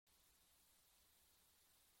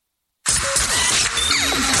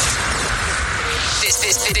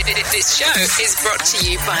This show is brought to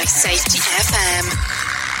you by Safety FM.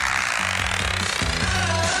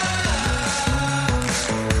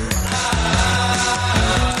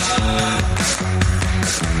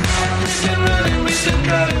 We've been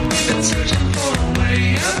driving, we've been searching for a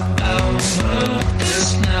way out of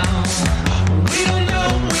this now. We don't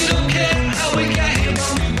know, we don't care how we got here,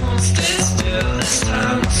 but we won't stay still. It's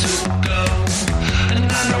time to go. And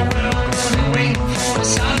I know we're all running, waiting for a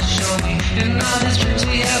sign to show me. And all these dreams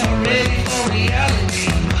we have are ready for reality.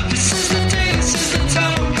 This is the day, this is the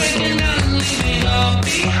time we're breaking out and leaving all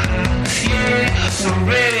behind. Yeah, we're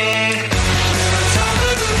ready. Top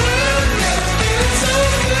of the world, yeah, feeling so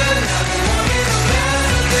good. I've been walking around,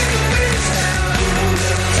 I think the weight is down.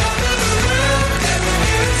 Top of the world, yeah,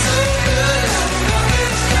 feeling so good. I've been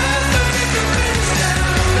walking around, I think the weight is down. I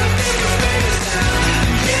think the weight is down.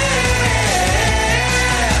 Yeah.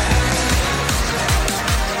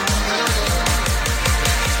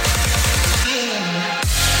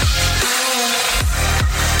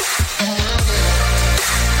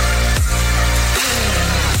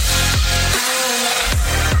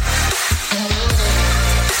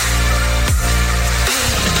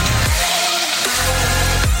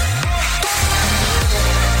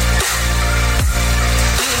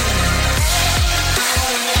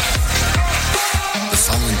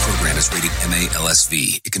 Rated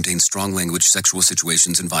MA-LSV. It contains strong language, sexual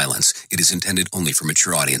situations, and violence. It is intended only for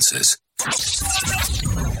mature audiences.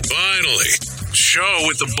 Finally, show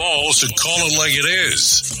with the balls to call it like it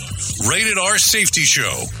is. Rated R Safety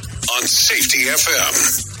Show on Safety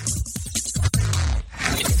FM.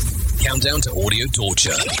 Countdown to audio torture.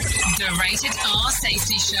 The Rated R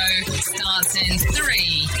Safety Show starts in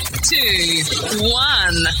 3, 2,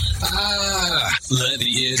 1. Let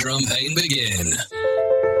the eardrum pain begin.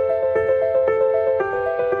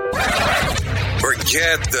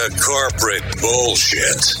 Forget the corporate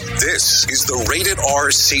bullshit. This is the Rated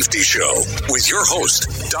R Safety Show with your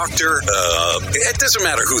host, Dr. It doesn't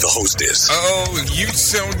matter who the host is. Oh, you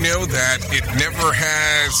so know that. It never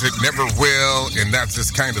has, it never will, and that's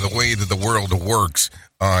just kind of the way that the world works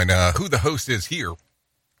on who the host is here.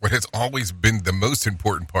 What has always been the most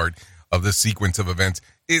important part of this sequence of events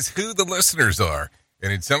is who the listeners are,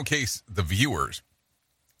 and in some case, the viewers.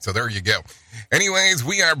 So there you go. Anyways,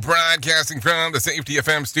 we are broadcasting from the Safety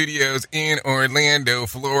FM studios in Orlando,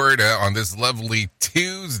 Florida on this lovely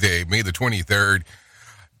Tuesday, May the 23rd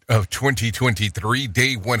of 2023,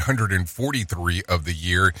 day 143 of the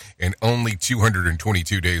year, and only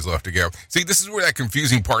 222 days left to go. See, this is where that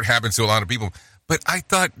confusing part happens to a lot of people. But I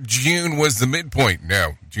thought June was the midpoint.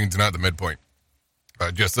 No, June's not the midpoint,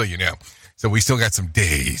 just so you know. So we still got some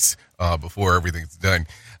days before everything's done.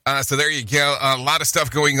 So there you go. A lot of stuff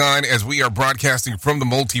going on as we are broadcasting from the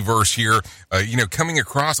multiverse here, coming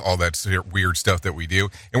across all that weird stuff that we do.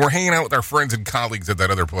 And we're hanging out with our friends and colleagues at that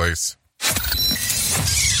other place.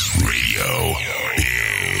 Radio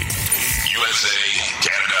Big. USA,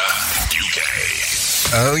 Canada, UK.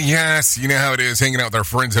 Oh, yes. You know how it is, hanging out with our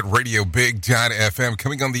friends at RadioBig.fm,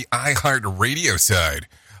 coming on the iHeart Radio side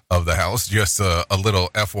of the house. Just a little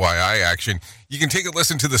FYI action. You can take a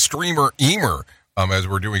listen to the streamer Emer as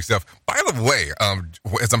we're doing stuff. By the way,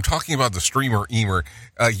 as I'm talking about the streamer Emer,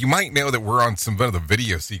 you might know that we're on some of the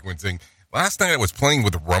video sequencing. Last night I was playing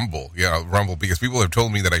with Rumble. Yeah, Rumble, because people have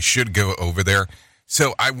told me that I should go over there.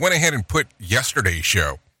 So I went ahead and put yesterday's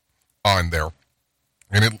show on there.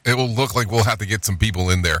 And it will look like we'll have to get some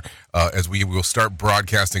people in there as we will start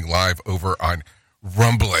broadcasting live over on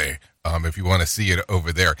Rumble, if you want to see it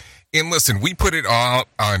over there. And listen, we put it all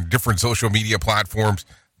on different social media platforms.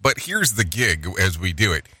 But here's the gig as we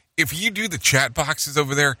do it. If you do the chat boxes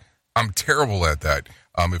over there, I'm terrible at that.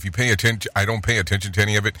 If you pay attention, I don't pay attention to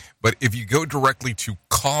any of it. But if you go directly to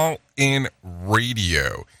Call In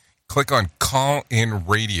Radio, click on Call In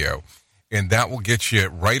Radio, and that will get you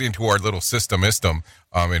right into our little system,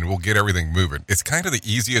 and we'll get everything moving. It's kind of the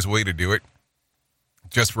easiest way to do it,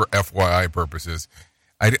 just for FYI purposes.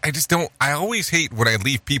 I just don't, I always hate when I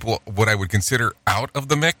leave people what I would consider out of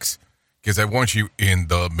the mix, because I want you in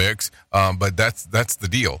the mix, but that's the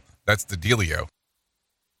deal. That's the dealio.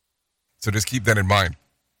 So just keep that in mind.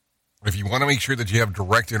 If you want to make sure that you have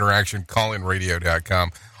direct interaction,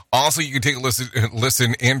 callinradio.com. Also, you can take a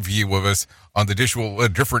listen and view with us on the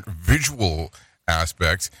different visual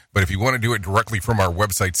aspects. But if you want to do it directly from our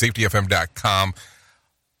website, safetyfm.com,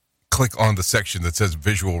 click on the section that says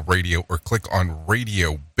Visual Radio, or click on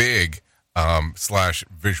Radio Big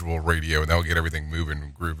 /visual radio, and that'll get everything moving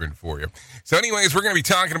and grooving for you. So anyways, we're going to be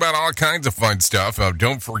talking about all kinds of fun stuff.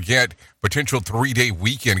 Don't forget, potential 3-day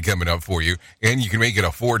weekend coming up for you, and you can make it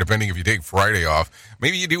a 4 depending if you take Friday off.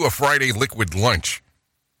 Maybe you do a Friday liquid lunch.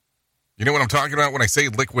 You know what I'm talking about when I say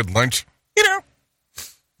liquid lunch? You know,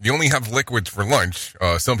 you only have liquids for lunch.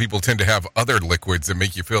 Some people tend to have other liquids that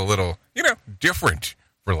make you feel a little, different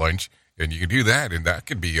for lunch. And you can do that, and that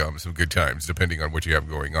could be some good times, depending on what you have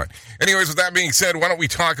going on. Anyways, with that being said, why don't we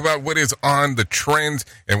talk about what is on the trends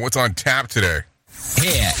and what's on tap today?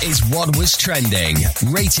 Here is what was trending.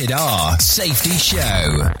 Rated R Safety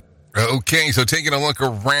Show. Okay, so taking a look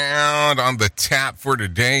around on the tap for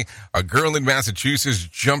today, a girl in Massachusetts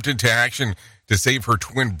jumped into action to save her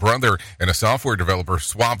twin brother, and a software developer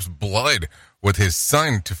swaps blood with his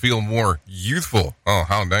son to feel more youthful. Oh,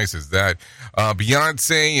 how nice is that?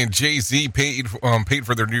 Beyonce and Jay-Z paid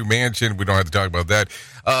for their new mansion. We don't have to talk about that.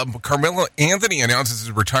 Carmelo Anthony announces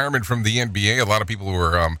his retirement from the NBA. A lot of people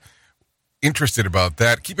were interested about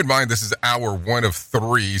that. Keep in mind, this is hour 1 of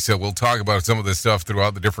 3, so we'll talk about some of this stuff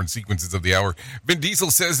throughout the different sequences of the hour. Vin Diesel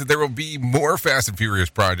says that there will be more Fast and Furious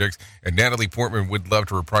projects, and Natalie Portman would love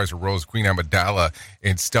to reprise her role as Queen Amidala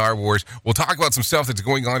in Star Wars. We'll talk about some stuff that's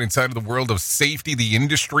going on inside of the world of safety, the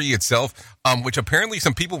industry itself, which apparently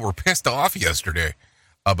some people were pissed off yesterday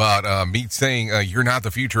about me saying you're not the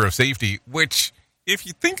future of safety, which, if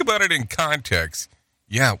you think about it in context,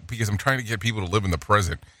 yeah, because I'm trying to get people to live in the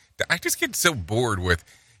present. I just get so bored with,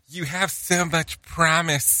 you have so much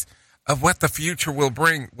promise of what the future will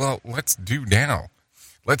bring. Well, let's do now.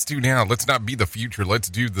 Let's do now. Let's not be the future. Let's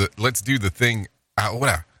do the thing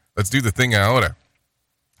ahora. Let's do the thing ahora.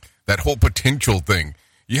 That whole potential thing.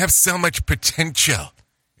 You have so much potential.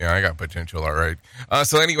 Yeah, I got potential, all right.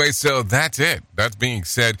 So anyway, so that's it. That's being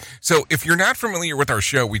said. So if you're not familiar with our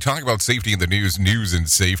show, we talk about safety in the news and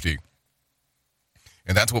safety.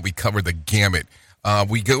 And that's what we cover, the gamut.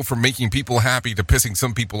 We go from making people happy to pissing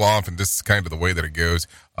some people off, and this is kind of the way that it goes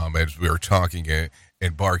as we are talking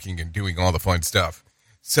and barking and doing all the fun stuff.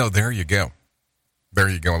 So there you go. There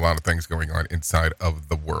you go. A lot of things going on inside of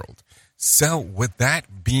the world. So with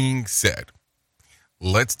that being said,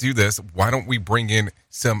 let's do this. Why don't we bring in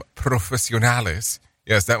some profesionales?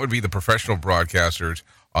 Yes, that would be the professional broadcasters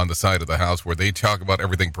on the side of the house where they talk about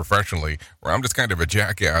everything professionally, where I'm just kind of a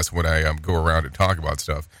jackass when I go around and talk about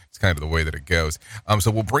stuff. It's kind of the way that it goes.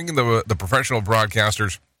 So we'll bring in the professional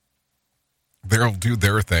broadcasters. They'll do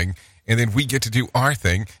their thing, and then we get to do our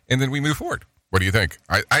thing, and then we move forward. What do you think?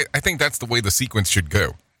 I think that's the way the sequence should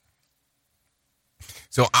go.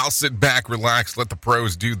 So I'll sit back, relax, let the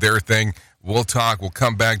pros do their thing. We'll talk, we'll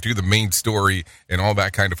come back, do the main story, and all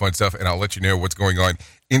that kind of fun stuff, and I'll let you know what's going on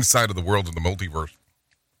inside of the world of the multiverse.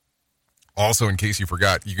 Also, in case you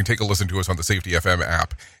forgot, you can take a listen to us on the Safety FM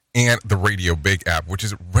app and the Radio Big app, which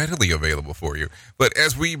is readily available for you. But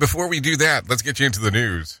before we do that, let's get you into the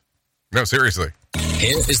news. No, seriously.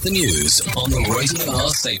 Here is the news on the Rated R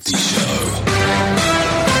Safety Show.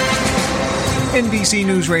 NBC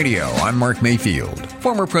News Radio, I'm Mark Mayfield.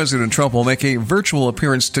 Former President Trump will make a virtual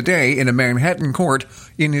appearance today in a Manhattan court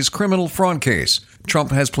in his criminal fraud case.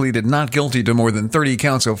 Trump has pleaded not guilty to more than 30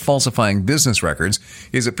 counts of falsifying business records.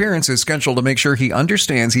 His appearance is scheduled to make sure he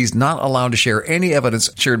understands he's not allowed to share any evidence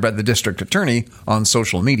shared by the district attorney on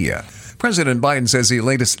social media. President Biden says the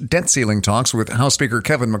latest debt ceiling talks with House Speaker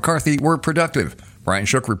Kevin McCarthy were productive. Brian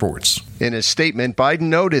Shook reports. In his statement, Biden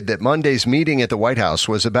noted that Monday's meeting at the White House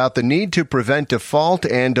was about the need to prevent default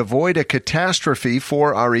and avoid a catastrophe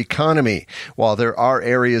for our economy. While there are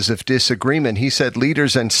areas of disagreement, he said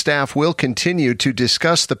leaders and staff will continue to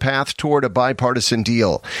discuss the path toward a bipartisan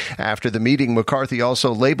deal. After the meeting, McCarthy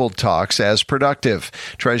also labeled talks as productive.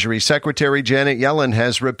 Treasury Secretary Janet Yellen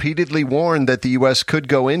has repeatedly warned that the U.S. could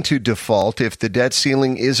go into default if the debt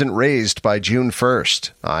ceiling isn't raised by June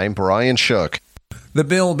 1st. I'm Brian Shook. The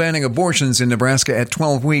bill banning abortions in Nebraska at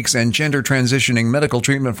 12 weeks and gender transitioning medical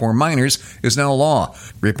treatment for minors is now law.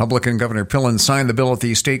 Republican Governor Pillen signed the bill at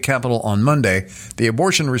the state capitol on Monday. The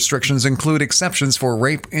abortion restrictions include exceptions for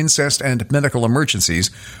rape, incest, and medical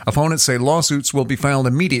emergencies. Opponents say lawsuits will be filed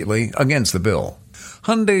immediately against the bill.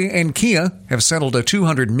 Hyundai and Kia have settled a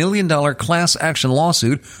 $200 million class action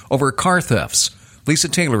lawsuit over car thefts. Lisa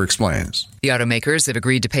Taylor explains. The automakers have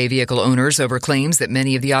agreed to pay vehicle owners over claims that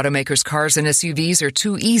many of the automakers' cars and SUVs are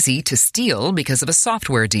too easy to steal because of a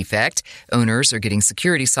software defect. Owners are getting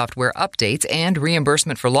security software updates and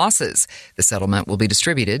reimbursement for losses. The settlement will be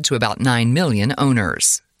distributed to about 9 million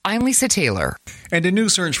owners. I'm Lisa Taylor. And a new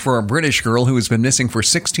search for a British girl who has been missing for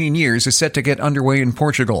 16 years is set to get underway in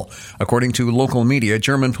Portugal. According to local media,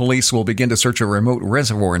 German police will begin to search a remote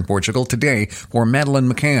reservoir in Portugal today for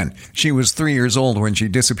Madeleine McCann. She was 3 years old when she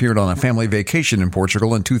disappeared on a family vacation in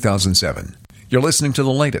Portugal in 2007. You're listening to the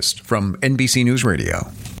latest from NBC News Radio.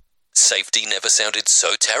 Safety never sounded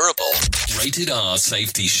so terrible. Rated R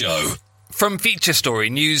Safety Show. From Feature Story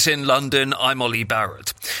News in London, I'm Ollie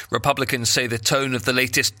Barrett. Republicans say the tone of the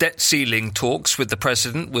latest debt ceiling talks with the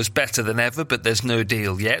president was better than ever, but there's no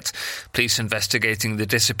deal yet. Police investigating the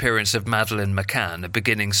disappearance of Madeleine McCann are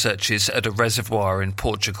beginning searches at a reservoir in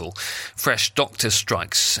Portugal. Fresh doctor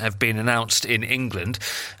strikes have been announced in England,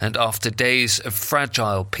 and after days of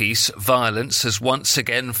fragile peace, violence has once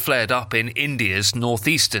again flared up in India's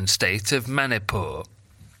northeastern state of Manipur.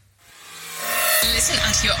 Listen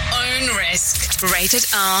at your own risk. Rated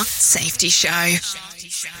R Safety Show.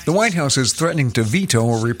 The White House is threatening to veto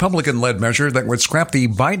a Republican-led measure that would scrap the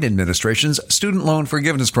Biden administration's student loan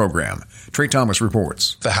forgiveness program. Trey Thomas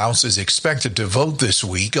reports. The House is expected to vote this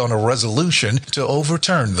week on a resolution to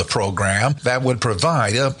overturn the program that would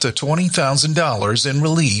provide up to $20,000 in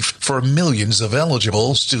relief for millions of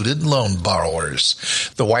eligible student loan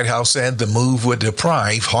borrowers. The White House said the move would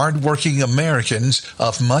deprive hardworking Americans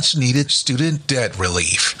of much-needed student debt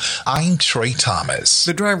relief. I'm Trey Thomas.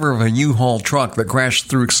 The driver of a U-Haul truck that crashed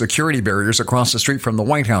through security barriers across the street from the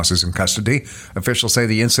White House is in custody. Officials say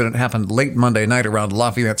the incident happened late Monday night around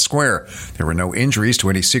Lafayette Square. There were no injuries to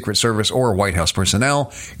any Secret Service or White House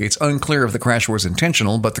personnel. It's unclear if the crash was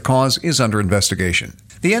intentional, but the cause is under investigation.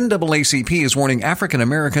 The NAACP is warning African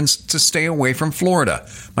Americans to stay away from Florida.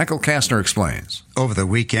 Michael Kastner explains. Over the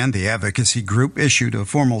weekend, the advocacy group issued a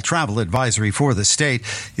formal travel advisory for the state.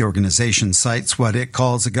 The organization cites what it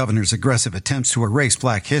calls the governor's aggressive attempts to erase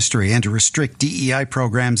black history and to restrict DEI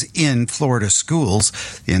programs in Florida schools.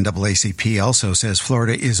 The NAACP also says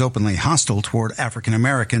Florida is openly hostile toward African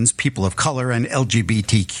Americans, people of color, and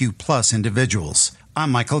LGBTQ+ individuals.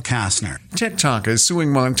 I'm Michael Kastner. TikTok is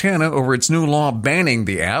suing Montana over its new law banning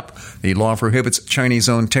the app. The law prohibits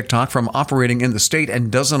Chinese-owned TikTok from operating in the state and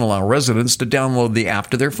doesn't allow residents to download the app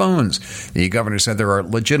to their phones. The governor said there are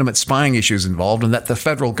legitimate spying issues involved and that the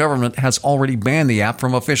federal government has already banned the app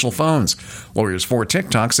from official phones. Lawyers for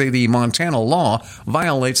TikTok say the Montana law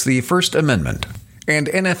violates the First Amendment. And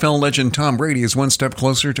NFL legend Tom Brady is one step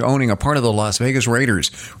closer to owning a part of the Las Vegas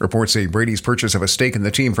Raiders. Reports say Brady's purchase of a stake in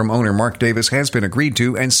the team from owner Mark Davis has been agreed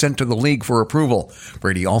to and sent to the league for approval.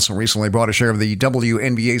 Brady also recently bought a share of the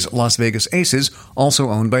WNBA's Las Vegas Aces, also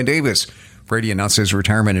owned by Davis. Brady announced his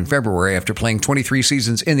retirement in February after playing 23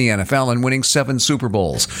 seasons in the NFL and winning 7 Super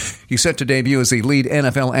Bowls. He's set to debut as the lead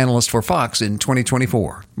NFL analyst for Fox in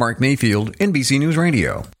 2024. Mark Mayfield, NBC News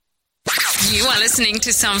Radio. You are listening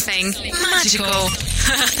to something magical.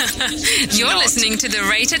 You're listening to the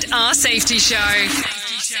Rated R Safety Show.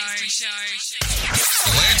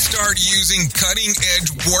 Let's start using cutting-edge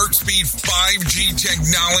warp speed 5G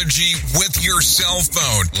technology with your cell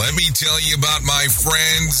phone. Let me tell you about my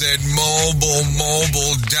friends at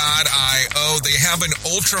mobilemobile.io. They have an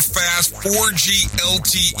ultra-fast 4G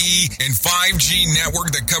LTE and 5G network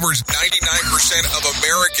that covers 99% of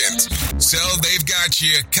Americans. So they've got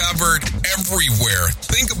you covered everywhere.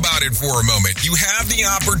 Think about it for a moment. You have the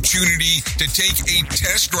opportunity to take a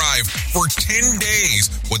test drive for 10 days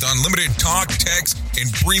with unlimited talk, text, and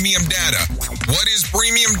premium data. What is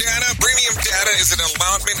premium data? Premium data is an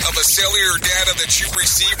allotment of a cellular data that you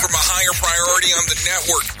receive from a higher priority on the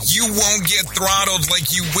network. You won't get throttled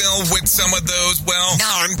like you will with some of those, well,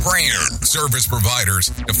 non-brand service providers.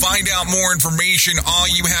 To find out more information, all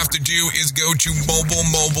you have to do is go to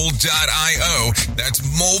mobilemobile.io. That's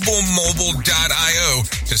mobilemobile.io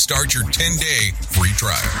to start your 10-day free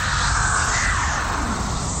trial.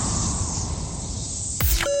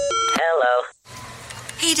 Hello.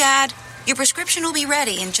 Hey, Dad. Your prescription will be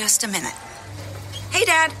ready in just a minute. Hey,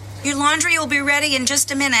 Dad. Your laundry will be ready in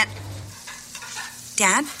just a minute.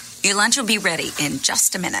 Dad, your lunch will be ready in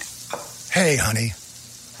just a minute. Hey, honey.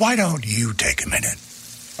 Why don't you take a minute?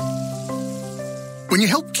 When you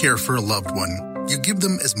help care for a loved one, you give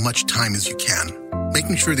them as much time as you can,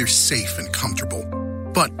 making sure they're safe and comfortable.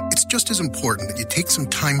 But it's just as important that you take some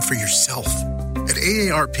time for yourself. At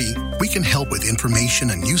AARP, we can help with information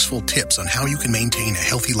and useful tips on how you can maintain a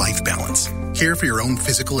healthy life balance, care for your own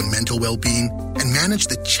physical and mental well-being, and manage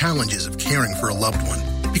the challenges of caring for a loved one.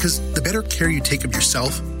 Because the better care you take of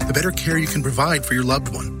yourself, the better care you can provide for your loved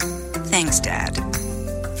one. Thanks, Dad.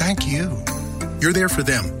 Thank you. You're there for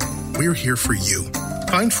them. We're here for you.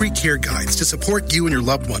 Find free care guides to support you and your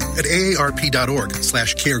loved one at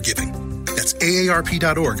aarp.org/caregiving. That's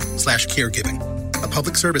aarp.org/caregiving. A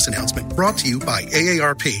public service announcement brought to you by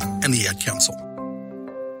AARP and the Ad Council.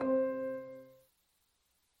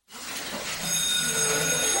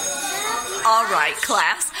 All right,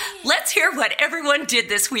 class. Let's hear what everyone did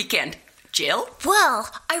this weekend. Jill? Well,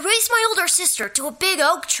 I raised my older sister to a big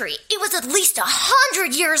oak tree. It was at least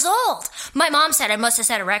 100 years old. My mom said I must have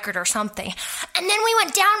set a record or something. And then we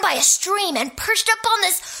went down by a stream and perched up on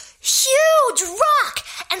this huge rock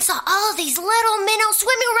and saw all these little minnows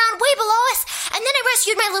swimming around way below us. And then I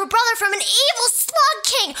rescued my little brother from an evil slug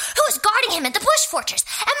king who was guarding him at the bush fortress.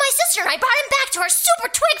 And my sister and I brought him back to our super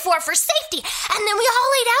twig fort for safety. And then we all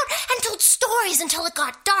laid out and told stories until it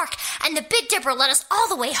got dark. And the Big Dipper led us all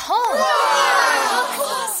the way home. Wow,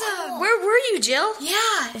 awesome. Where were you, Jill?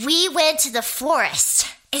 Yeah. We went to the forest.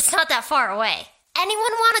 It's not that far away.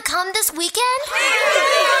 Anyone want to come this weekend?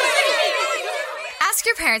 Ask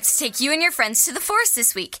your parents to take you and your friends to the forest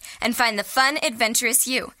this week and find the fun, adventurous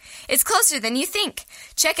you. It's closer than you think.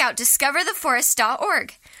 Check out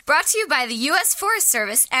discovertheforest.org. Brought to you by the U.S. Forest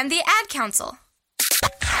Service and the Ad Council.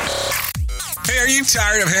 Hey, are you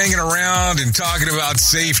tired of hanging around and talking about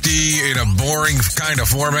safety in a boring kind of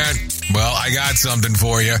format? Well, I got something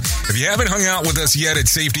for you. If you haven't hung out with us yet at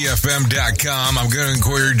safetyfm.com, I'm going to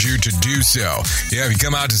encourage you to do so. Yeah, if you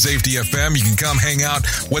come out to Safety FM, you can come hang out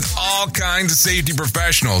with all kinds of safety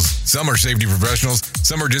professionals. Some are safety professionals,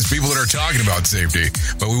 some are just people that are talking about safety.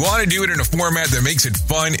 But we want to do it in a format that makes it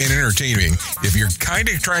fun and entertaining. If you're kind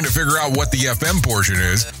of trying to figure out what the FM portion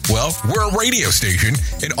is, well, we're a radio station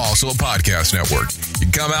and also a podcast network.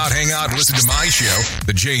 You can come out, hang out, and listen to my show,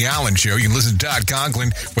 The Jay Allen Show. You can listen to Todd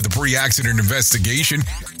Conklin with the pre-accident investigation,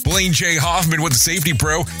 Blaine J. Hoffman with the Safety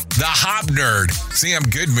Pro, The Hop Nerd, Sam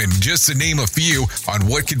Goodman, just to name a few on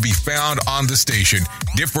what could be found on the station.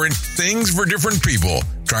 Different things for different people,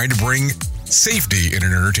 trying to bring safety in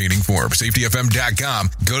an entertaining form. SafetyFM.com.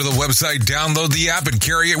 Go to the website, download the app, and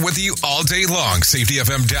carry it with you all day long.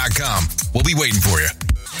 SafetyFM.com. We'll be waiting for you.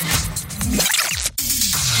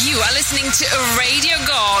 You are listening to a radio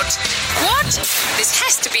god. What? This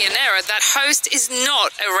has to be an error. That host is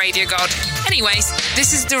not a radio god. Anyways,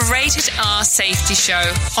 this is the Rated R Safety Show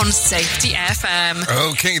on Safety FM.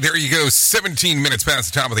 Okay, there you go. 17 minutes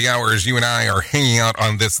past the top of the hour as you and I are hanging out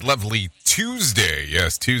on this lovely Tuesday.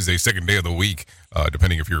 Yes, Tuesday, second day of the week.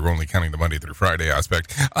 Depending if you're only counting the Monday through Friday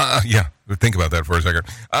aspect. Yeah, think about that for a second.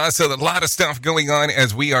 So a lot of stuff going on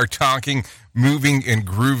as we are talking, moving and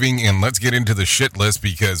grooving, and let's get into the shit list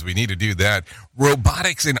because we need to do that.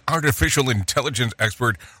 Robotics and artificial intelligence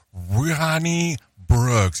expert Ronnie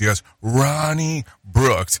Brooks, yes, Ronnie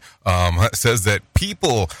Brooks, says that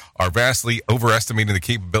people are vastly overestimating the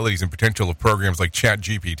capabilities and potential of programs like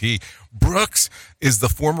ChatGPT. Brooks is the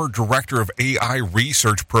former director of AI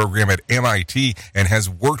research program at MIT and has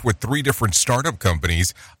worked with 3 different startup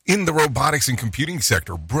companies in the robotics and computing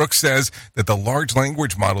sector. Brooks says that the large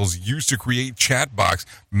language models used to create chatbots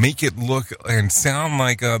make it look and sound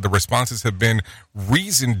like the responses have been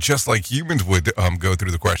reasoned just like humans would go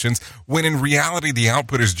through the questions, when in reality the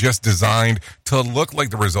output is just designed to look like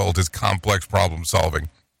the result is complex problem solving.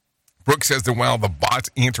 Brooks says that while the bots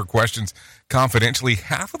answer questions confidentially,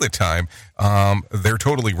 half of the time they're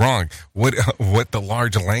totally wrong. What the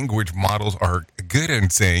large language models are good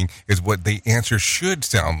at saying is what the answer should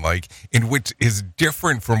sound like, in which is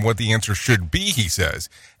different from what the answer should be, he says,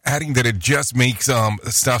 adding that it just makes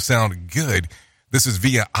stuff sound good. This is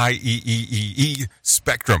via IEEE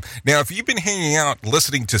Spectrum. Now, if you've been hanging out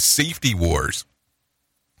listening to Safety Wars,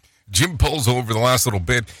 Jim Poles over the last little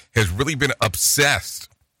bit has really been obsessed,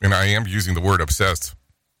 and I am using the word obsessed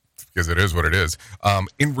because it is what it is,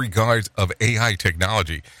 in regards of AI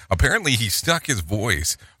technology. Apparently, he stuck his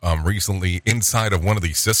voice recently inside of one of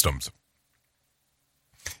these systems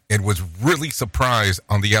and was really surprised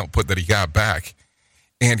on the output that he got back.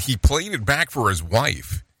 And he played it back for his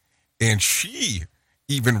wife, and she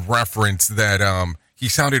even referenced that he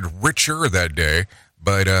sounded richer that day,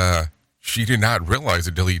 but she did not realize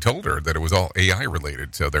until he told her that it was all AI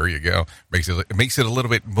related. So there you go. It makes it a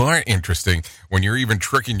little bit more interesting when you're even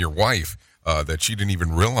tricking your wife that she didn't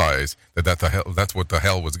even realize that's what the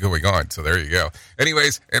hell was going on. So there you go.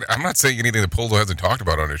 Anyways, and I'm not saying anything that Polo hasn't talked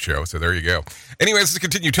about on his show. So there you go. Anyways, let's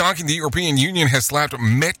continue talking. The European Union has slapped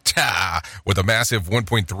Meta with a massive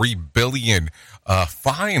 1.3 billion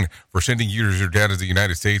fine for sending user data to the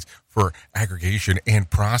United States for aggregation and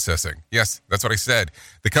processing. Yes, that's what I said.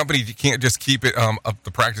 The company can't just keep it up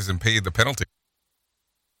the practice and pay the penalty.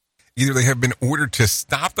 Either they have been ordered to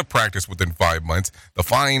stop the practice within 5 months. The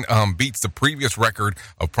fine beats the previous record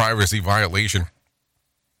of privacy violation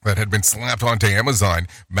that had been slapped onto Amazon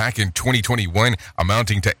back in 2021,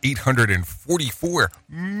 amounting to $844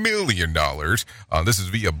 million. This is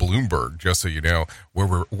via Bloomberg, just so you know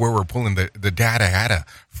where we're pulling the data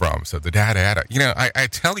from. So the data, I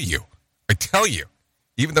tell you,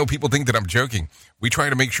 even though people think that I'm joking, we try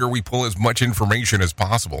to make sure we pull as much information as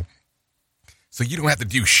possible so you don't have to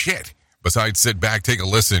do shit besides sit back, take a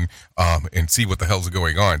listen, and see what the hell's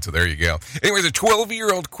going on. So there you go. Anyways, a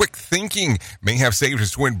 12-year-old quick thinking may have saved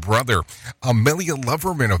his twin brother. Amelia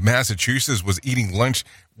Loverman of Massachusetts was eating lunch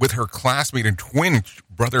with her classmate and twin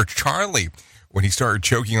brother Charlie when he started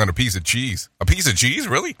choking on a piece of cheese. A piece of cheese?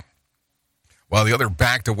 Really? While the other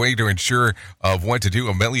backed away to ensure of what to do,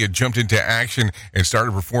 Amelia jumped into action and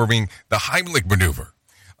started performing the Heimlich maneuver.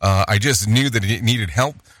 I just knew that it needed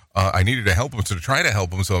help. I needed to help him, so to try to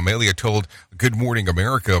help him. So Amelia told Good Morning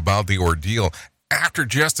America about the ordeal. After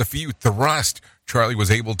just a few thrusts, Charlie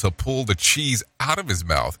was able to pull the cheese out of his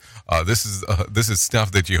mouth. This is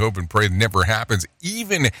stuff that you hope and pray never happens,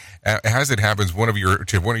 even as it happens to one of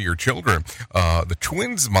your children. The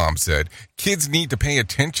twins' mom said, "Kids need to pay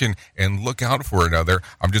attention and look out for another."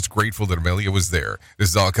 I'm just grateful that Amelia was there. This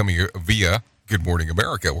is all coming via Good Morning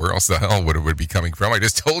America. Where else the hell would it be coming from? I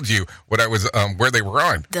just told you what I was where they were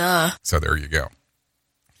on. Duh. So there you go.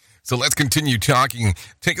 So let's continue talking.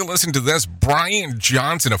 Take a listen to this. Brian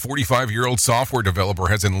Johnson, a 45-year-old software developer,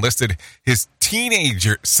 has enlisted his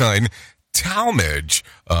teenager son, Talmadge,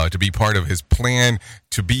 to be part of his plan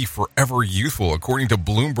to be forever youthful. According to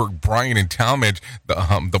Bloomberg, Brian and Talmadge,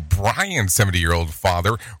 the Brian 70-year-old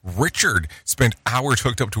father, Richard, spent hours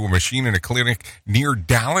hooked up to a machine in a clinic near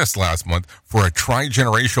Dallas last month for a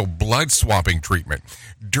trigenerational blood swapping treatment.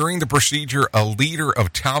 During the procedure, a liter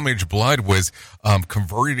of Talmadge blood was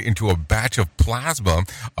converted into a batch of plasma,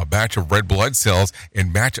 a batch of red blood cells,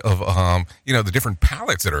 and batch of the different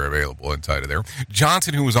pellets that are available inside of there.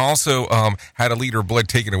 Johnson, who was also had a liter of blood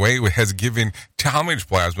taken away, has given Talmadge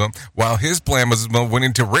plasma, while his plasma went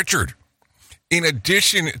into Richard. In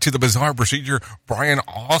addition to the bizarre procedure, Brian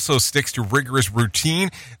also sticks to rigorous routine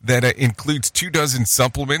that includes 24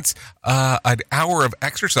 supplements, an hour of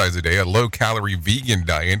exercise a day, a low-calorie vegan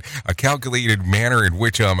diet, a calculated manner in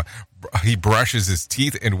which he brushes his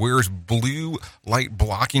teeth and wears blue light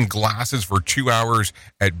blocking glasses for 2 hours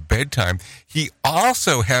at bedtime. He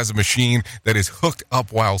also has a machine that is hooked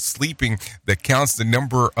up while sleeping that counts the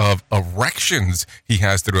number of erections he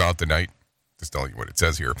has throughout the night. Just telling you what it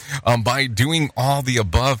says here. By doing all the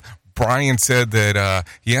above, Brian said that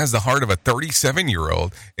he has the heart of a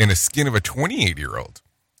 37-year-old and the skin of a 28-year-old.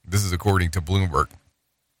 This is according to Bloomberg.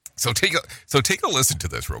 So take a listen to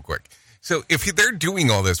this real quick. So if they're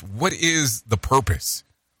doing all this, what is the purpose?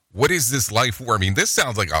 What is this life for? I mean, this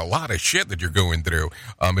sounds like a lot of shit that you're going through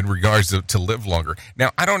in regards to live longer.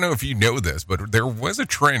 Now, I don't know if you know this, but there was a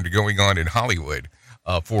trend going on in Hollywood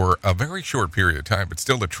for a very short period of time, but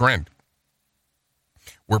still a trend,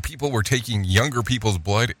 where people were taking younger people's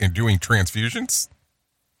blood and doing transfusions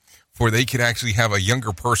for they could actually have a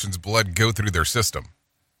younger person's blood go through their system.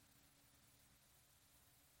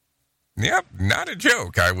 Yep, not a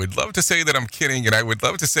joke. I would love to say that I'm kidding, and I would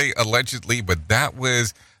love to say allegedly, but that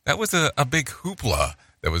was a big hoopla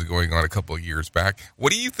that was going on a couple of years back.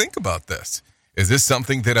 What do you think about this? Is this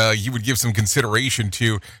something that you would give some consideration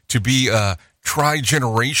to be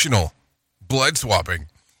trigenerational blood swapping?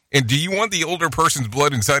 And do you want the older person's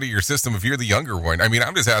blood inside of your system if you're the younger one? I mean,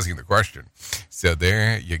 I'm just asking the question. So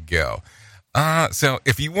there you go. So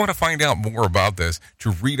if you want to find out more about this,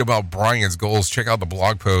 to read about Brian's goals, check out the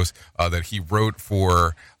blog post that he wrote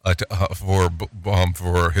for his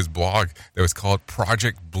blog that was called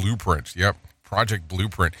Project Blueprint. Yep, Project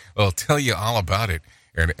Blueprint. It'll tell you all about it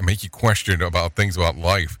and make you question about things about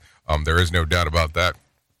life. There is no doubt about that.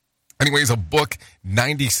 Anyways, a book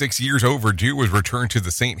 96 years overdue was returned to the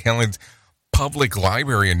St. Helens Public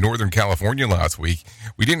Library in Northern California last week.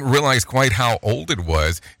 We didn't realize quite how old it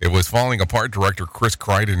was. It was falling apart, director Chris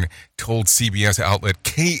Crichton told CBS outlet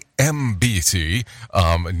KMBC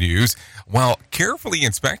News. While carefully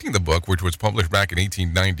inspecting the book, which was published back in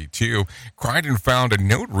 1892, Crichton found a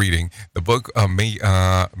note reading the book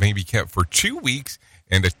may be kept for 2 weeks,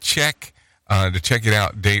 and to check it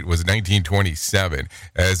out date was 1927.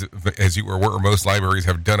 As you are aware, most libraries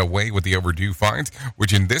have done away with the overdue fines,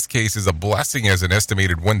 which in this case is a blessing, as an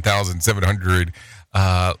estimated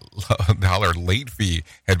 $1,700 late fee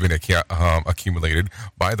had been accumulated.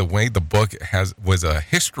 By the way, the book was a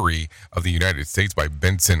history of the United States by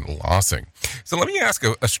Benson Lossing. So let me ask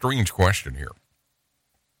a strange question here.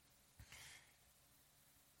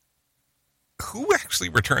 Who actually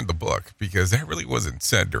returned the book? Because that really wasn't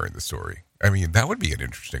said during the story. I mean, that would be an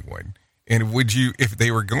interesting one. And would you, if they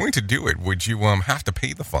were going to do it, would you have to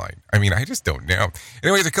pay the fine? I mean, I just don't know.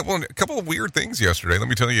 Anyways, a couple of weird things yesterday. Let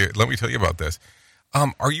me tell you about this.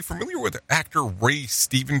 Are you familiar with actor Ray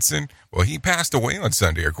Stevenson? Well, he passed away on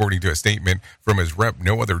Sunday, according to a statement from his rep.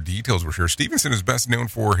 No other details were shared. Stevenson is best known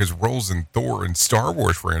for his roles in Thor and Star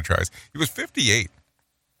Wars franchise. He was 58.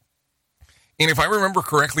 And if I remember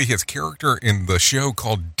correctly, his character in the show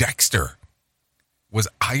called Dexter was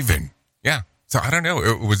Ivan. Yeah. So I don't know.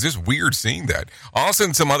 It was just weird seeing that. Also,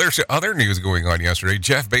 in some other news going on yesterday,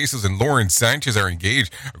 Jeff Bezos and Lauren Sanchez are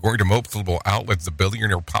engaged. According to multiple outlets, the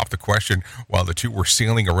billionaire popped the question while the two were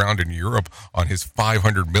sailing around in Europe on his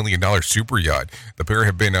 $500 million super yacht. The pair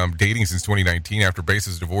have been dating since 2019 after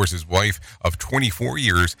Bezos divorced his wife of 24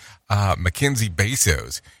 years, Mackenzie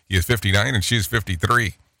Bezos. He is 59 and she is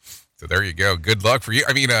 53. So there you go. Good luck for you.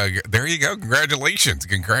 I mean, there you go. Congratulations.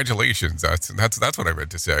 That's what I meant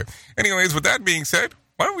to say. Anyways, with that being said,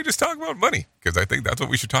 why don't we just talk about money? Because I think that's what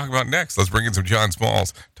we should talk about next. Let's bring in some John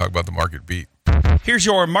Smalls, talk about the market beat. Here's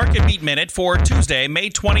your Market Beat Minute for Tuesday, May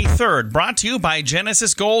 23rd, brought to you by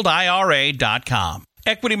GenesisGoldIRA.com.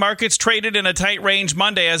 Equity markets traded in a tight range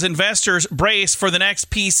Monday as investors brace for the next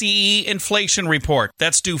PCE inflation report.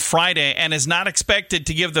 That's due Friday and is not expected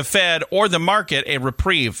to give the Fed or the market a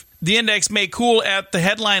reprieve. The index may cool at the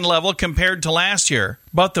headline level compared to last year,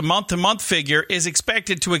 but the month-to-month figure is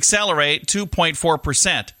expected to accelerate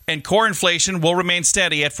 2.4%, and core inflation will remain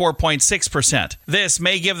steady at 4.6%. This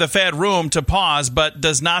may give the Fed room to pause, but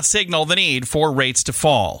does not signal the need for rates to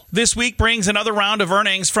fall. This week brings another round of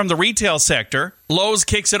earnings from the retail sector. Lowe's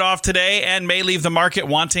kicks it off today and may leave the market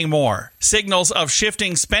wanting more. Signals of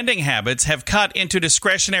shifting spending habits have cut into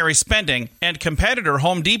discretionary spending, and competitor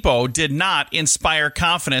Home Depot did not inspire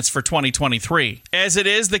confidence for 2023. As it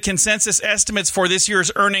is, the consensus estimates for this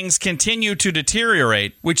year's earnings continue to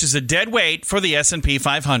deteriorate, which is a dead weight for the S&P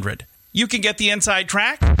 500. You can get the inside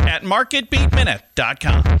track at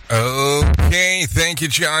MarketBeatMinute.com. Okay, thank you,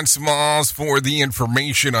 John Smalls, for the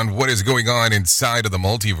information on what is going on inside of the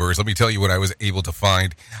multiverse. Let me tell you what I was able to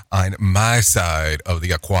find on my side of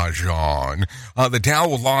the equation. The Dow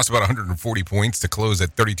lost about 140 points to close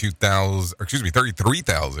at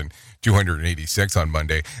 33,286 on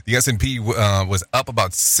Monday. The S&P was up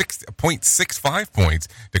about 6.65 points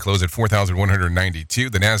to close at 4,192.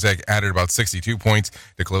 The Nasdaq added about 62 points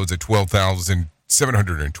to close at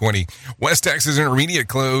 12,720. West Texas Intermediate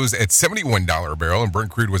closed at $71 a barrel, and Brent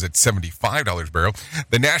crude was at $75 a barrel.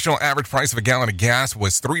 The national average price of a gallon of gas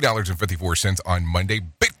was $3.54 on Monday.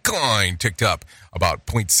 Bitcoin ticked up about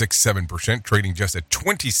 0.67%, trading just at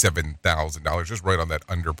 $27,000, just right on that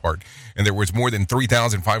under part. And there was more than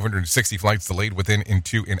 3,560 flights delayed within,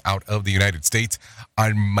 into, and out of the United States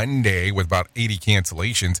on Monday, with about 80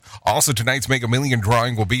 cancellations. Also, tonight's Mega Million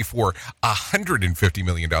drawing will be for a $150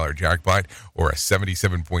 million jackpot, or a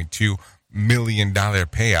 $77.2 million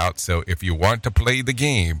payout. So if you want to play the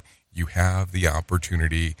game, you have the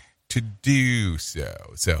opportunity to do so.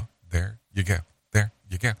 So there you go. There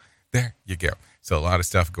you go. There you go. So a lot of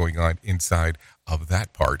stuff going on inside of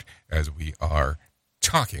that part as we are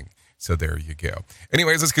talking. So there you go.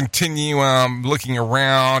 Anyways, let's continue looking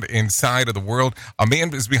around inside of the world. A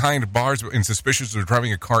man is behind bars and suspicious of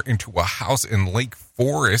driving a car into a house in Lake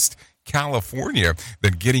Forest, California,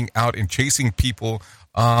 then getting out and chasing people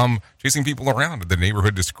around. The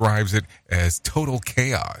neighborhood describes it as total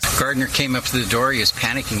chaos. Gardner came up to the door. He was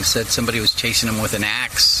panicking, said somebody was chasing him with an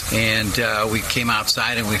axe. And we came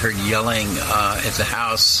outside and we heard yelling at the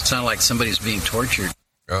house. It sounded like somebody was being tortured.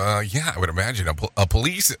 Yeah, I would imagine.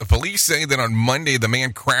 Police say that on Monday, the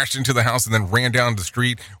man crashed into the house and then ran down the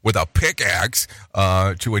street with a pickaxe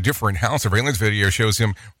to a different house. Surveillance video shows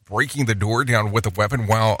him breaking the door down with a weapon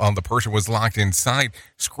while the person was locked inside,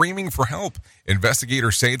 screaming for help.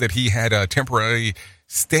 Investigators say that he had temporarily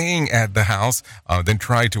staying at the house, then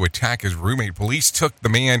tried to attack his roommate. Police took the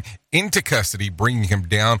man into custody, bringing him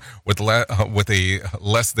down with a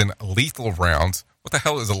less than lethal rounds. What the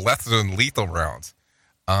hell is a less than lethal rounds?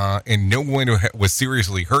 And no one was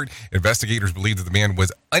seriously hurt. Investigators believe that the man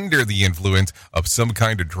was under the influence of some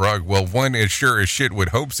kind of drug. Well, one is sure as shit would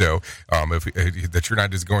hope so, that you're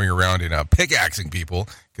not just going around and pickaxing people,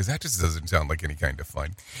 because that just doesn't sound like any kind of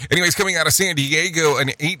fun. Anyways, coming out of San Diego, an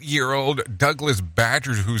 8-year-old Douglas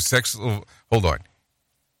Badger who's sexual... Hold on.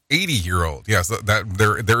 80-year-old. Yes,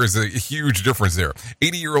 there is a huge difference there.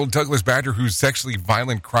 80-year-old Douglas Badger, whose sexually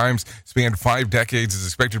violent crimes spanned 5 decades, is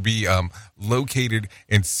expected to be located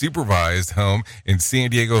and supervised home in San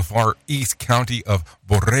Diego, far east county of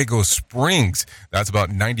Borrego Springs. That's about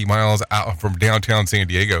 90 miles out from downtown San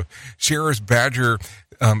Diego. Sheriff Badger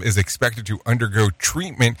is expected to undergo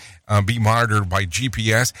treatment, be monitored by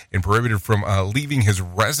GPS, and prohibited from leaving his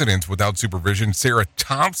residence without supervision. Sarah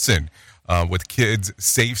Thompson, with Kids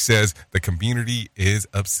Safe, says the community is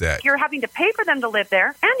upset. You're having to pay for them to live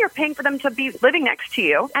there, and you're paying for them to be living next to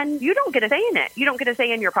you, and you don't get a say in it. You don't get a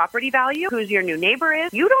say in your property value, who your new neighbor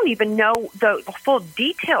is. You don't even know the full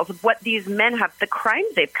details of what these men have, the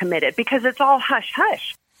crimes they've committed, because it's all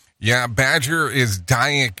hush-hush. Yeah, Badger is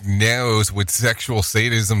diagnosed with sexual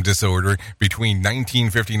sadism disorder between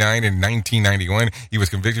 1959 and 1991. He was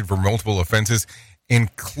convicted for multiple offenses,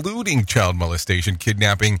 including child molestation,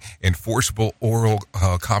 kidnapping, and forcible oral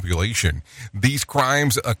copulation. These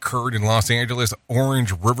crimes occurred in Los Angeles,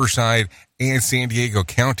 Orange, Riverside, and San Diego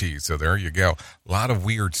counties. So there you go. A lot of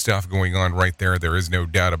weird stuff going on right there. There is no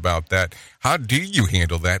doubt about that. How do you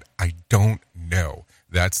handle that? I don't know.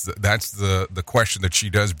 That's the question that she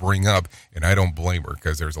does bring up, and I don't blame her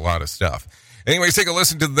because there's a lot of stuff. Anyways, take a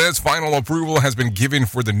listen to this. Final approval has been given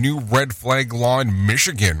for the new red flag law in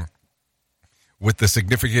Michigan with the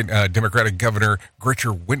significant Democratic Governor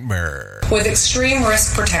Gretchen Whitmer. With extreme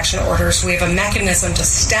risk protection orders, we have a mechanism to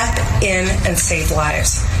step in and save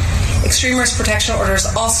lives. Extreme risk protection orders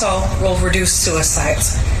also will reduce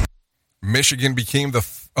suicides. Michigan became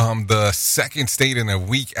the second state in a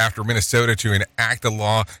week after Minnesota to enact a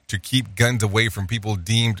law to keep guns away from people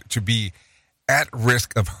deemed to be at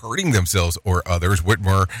risk of hurting themselves or others.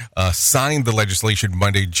 Whitmer signed the legislation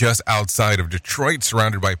Monday just outside of Detroit,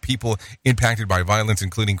 surrounded by people impacted by violence,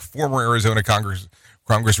 including former Arizona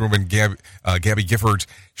Congresswoman Gabby Giffords.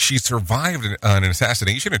 She survived an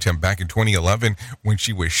assassination attempt back in 2011 when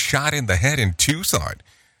she was shot in the head in Tucson.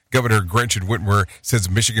 Governor Gretchen Whitmer says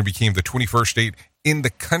Michigan became the 21st state in the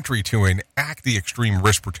country to enact the extreme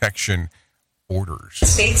risk protection orders.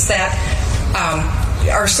 States that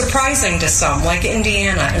are surprising to some, like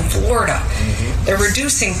Indiana and Florida, they're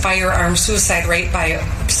reducing firearm suicide rate by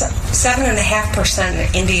 7.5%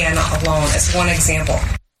 in Indiana alone, as one example.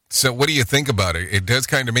 So what do you think about it? It does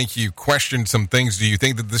kind of make you question some things. Do you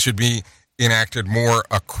think that this should be enacted more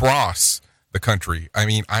across the country? I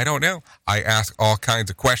mean, I don't know. I ask all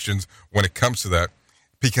kinds of questions when it comes to that,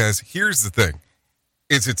 because here's the thing.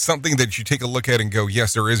 Is it something that you take a look at and go,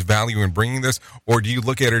 yes, there is value in bringing this? Or do you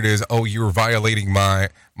look at it as, oh, you're violating my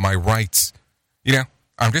rights? You know,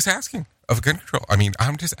 I'm just asking of gun control. I mean,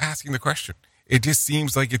 I'm just asking the question. It just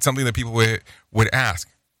seems like it's something that people would ask.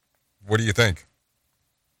 What do you think?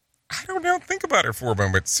 I don't know. Think about it for a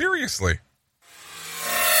moment. Seriously.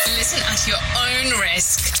 Listen at your own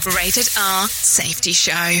risk. Rated R Safety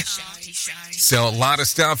Show. So a lot of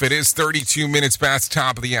stuff. It is 32 minutes past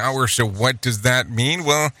top of the hour. So what does that mean?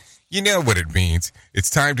 Well, you know what it means. It's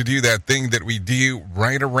time to do that thing that we do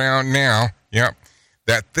right around now. Yep.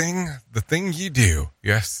 That thing, the thing you do.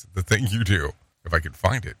 Yes, the thing you do. If I could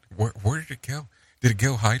find it. Where did it go? Did it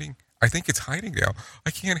go hiding? I think it's hiding now.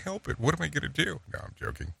 I can't help it. What am I going to do? No, I'm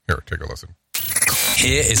joking. Here, take a listen.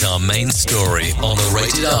 Here is our main story on the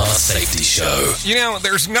Rated R Safety Show. You know,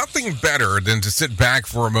 there's nothing better than to sit back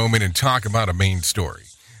for a moment and talk about a main story.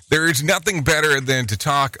 There is nothing better than to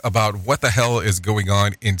talk about what the hell is going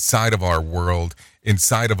on inside of our world,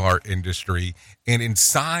 inside of our industry, and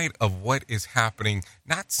inside of what is happening,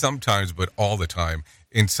 not sometimes, but all the time,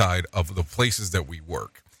 inside of the places that we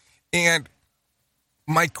work. And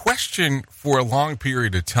my question for a long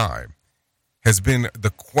period of time has been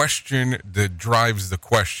the question that drives the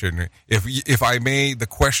question, if I may, the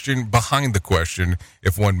question behind the question,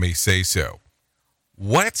 if one may say so.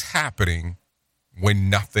 What's happening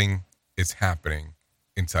when nothing is happening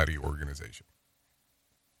inside of your organization?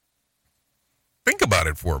 Think about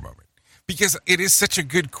it for a moment, because it is such a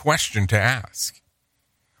good question to ask.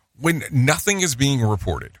 When nothing is being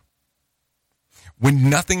reported, when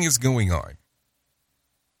nothing is going on,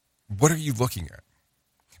 what are you looking at?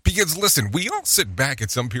 Because, listen, we all sit back at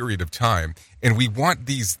some period of time and we want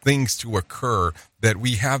these things to occur, that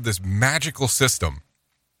we have this magical system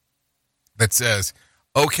that says,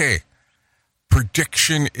 okay,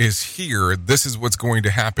 prediction is here. This is what's going to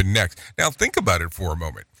happen next. Now, think about it for a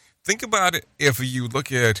moment. Think about it if you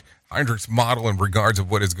look at Heinrich's model in regards of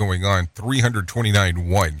what is going on,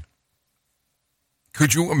 329.1.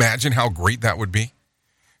 Could you imagine how great that would be?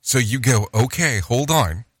 So you go, okay, hold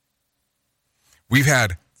on. We've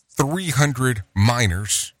had 300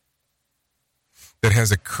 minors that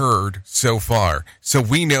has occurred so far. So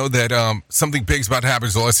we know that something big's about to happen,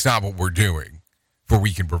 so let's stop what we're doing before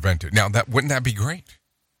we can prevent it. Now, wouldn't that be great?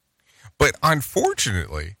 But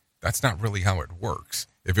unfortunately, that's not really how it works.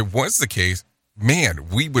 If it was the case, man,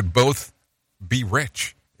 we would both be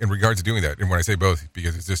rich in regards to doing that. And when I say both,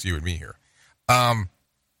 because it's just you and me here.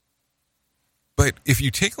 But if you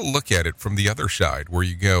take a look at it from the other side, where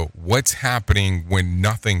you go, what's happening when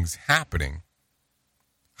nothing's happening?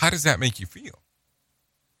 How does that make you feel?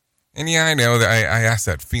 And yeah, I know that I asked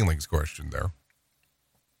that feelings question there.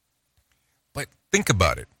 But think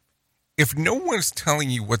about it. If no one's telling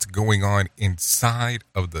you what's going on inside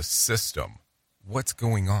of the system, what's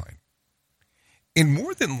going on? And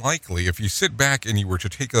more than likely, if you sit back and you were to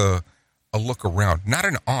take a a look around, not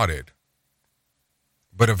an audit,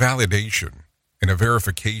 but a validation and a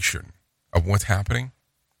verification of what's happening,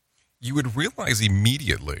 you would realize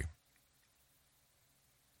immediately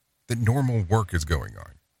that normal work is going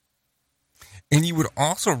on. And you would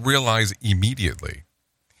also realize immediately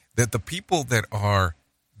that the people that are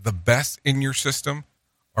the best in your system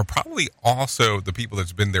are probably also the people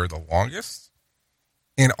that's been there the longest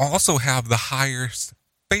and also have the highest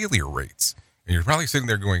failure rates. And you're probably sitting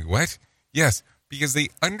there going, what? Yes, because they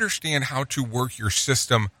understand how to work your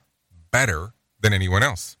system better than anyone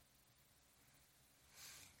else.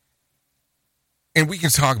 And we can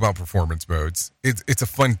talk about performance modes. It's a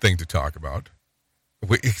fun thing to talk about.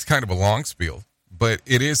 It's kind of a long spiel, but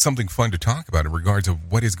it is something fun to talk about in regards to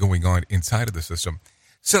what is going on inside of the system.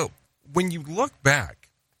 So when you look back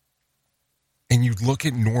and you look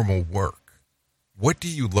at normal work, what do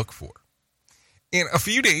you look for? And a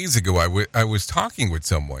few days ago, I was talking with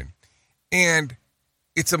someone, and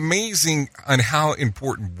it's amazing on how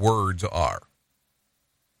important words are.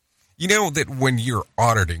 You know that when you're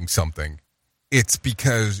auditing something, it's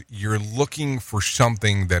because you're looking for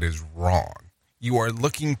something that is wrong. You are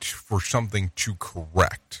looking for something to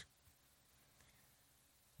correct.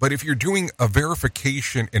 But if you're doing a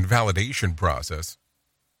verification and validation process,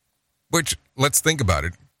 which, let's think about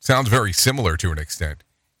it, sounds very similar to an extent,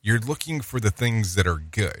 you're looking for the things that are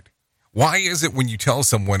good. Why is it when you tell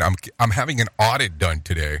someone, I'm having an audit done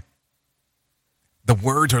today, the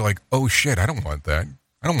words are like, oh shit, I don't want that.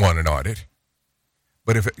 I don't want an audit.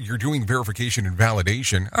 But if you're doing verification and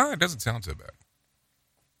validation, it doesn't sound so bad.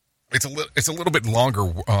 It's a little bit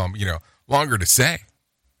longer, longer to say.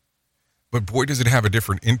 But boy, does it have a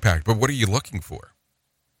different impact. But what are you looking for?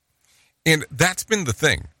 And that's been the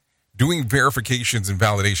thing. Doing verifications and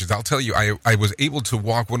validations. I'll tell you, I was able to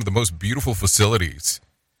walk one of the most beautiful facilities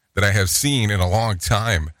that I have seen in a long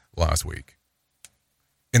time last week.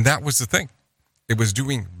 And that was the thing. It was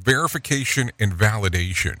doing verification and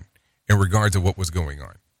validation in regards to what was going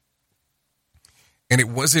on. And it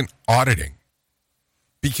wasn't auditing,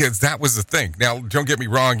 because that was the thing. Now, don't get me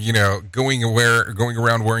wrong, going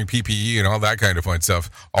around wearing PPE and all that kind of fun stuff,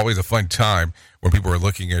 always a fun time when people are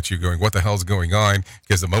looking at you going, what the hell's going on?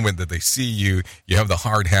 Because the moment that they see you, you have the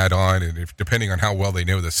hard hat on, and depending on how well they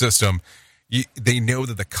know the system, they know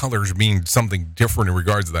that the colors mean something different in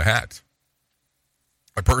regards to the hat.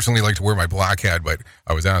 I personally like to wear my black hat, but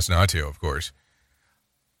I was asked not to, of course.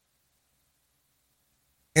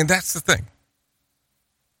 And that's the thing.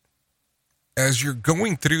 As you're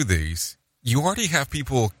going through these, you already have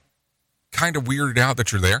people kind of weirded out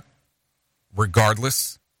that you're there,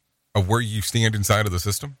 regardless of where you stand inside of the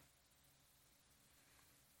system.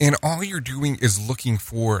 And all you're doing is looking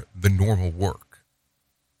for the normal work.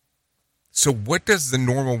 So what does the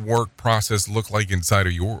normal work process look like inside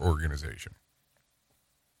of your organization?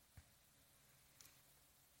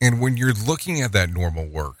 And when you're looking at that normal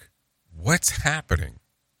work, what's happening?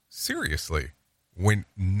 Seriously, when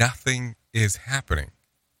nothing is happening,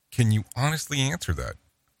 can you honestly answer that?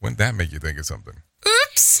 Wouldn't that make you think of something?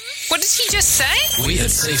 Oops! What did he just say? We at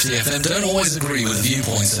Safety FM don't always agree with the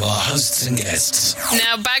viewpoints of our hosts and guests.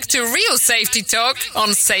 Now back to real safety talk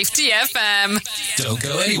on Safety FM. Don't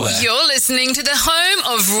go anywhere. You're listening to the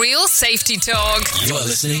home of real safety talk. You're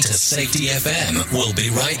listening to Safety FM. We'll be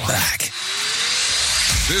right back.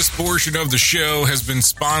 This portion of the show has been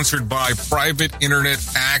sponsored by Private Internet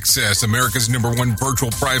Access, America's #1 virtual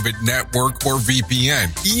private network, or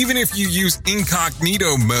VPN. Even if you use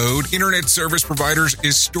incognito mode, internet service providers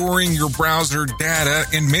is storing your browser data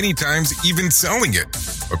and many times even selling it.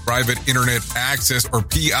 But Private Internet Access, or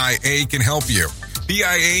PIA, can help you.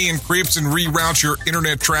 PIA encrypts and reroutes your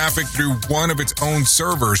internet traffic through one of its own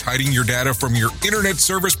servers, hiding your data from your internet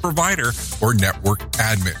service provider or network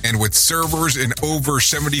admin. And with servers in over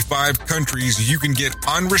 75 countries, you can get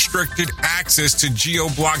unrestricted access to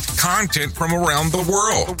geo-blocked content from around the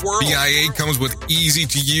world. PIA comes with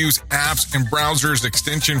easy-to-use apps and browsers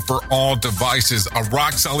extension for all devices, a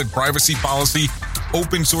rock-solid privacy policy,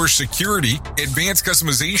 open source security, advanced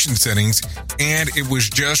customization settings, and it was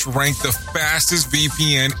just ranked the fastest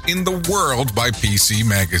VPN in the world by PC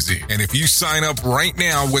Magazine. And if you sign up right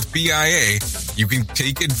now with PIA, you can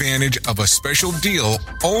take advantage of a special deal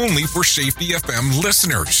only for Safety FM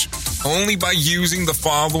listeners. Only by using the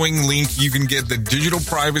following link, you can get the digital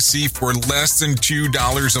privacy for less than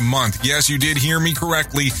 $2 a month. Yes, you did hear me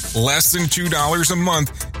correctly. Less than $2 a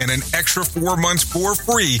month and an extra 4 months for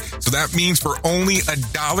free. So that means for only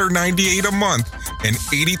 $1.98 a month, and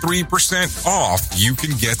 83% off, you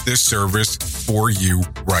can get this service for you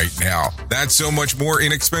right now. That's so much more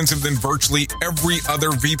inexpensive than virtually every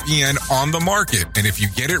other VPN on the market. And if you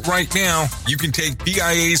get it right now, you can take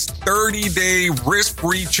PIA's 30-day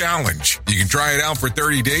risk-free challenge. You can try it out for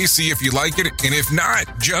 30 days, see if you like it, and if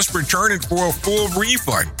not, just return it for a full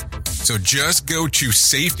refund. So just go to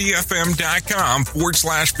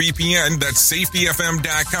safetyfm.com/VPN. That's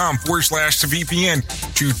safetyfm.com/VPN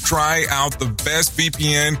to try out the best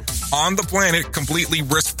VPN on the planet completely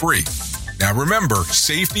risk-free. Now remember,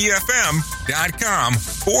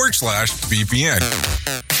 safetyfm.com/VPN.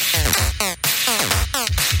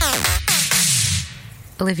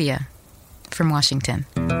 Olivia from Washington.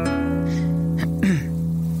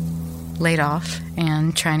 Laid off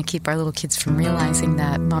and trying to keep our little kids from realizing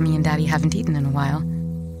that mommy and daddy haven't eaten in a while.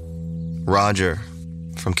 Roger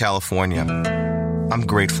from California. I'm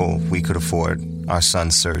grateful we could afford our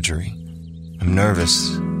son's surgery. I'm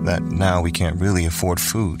nervous that now we can't really afford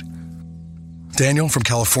food. Daniel from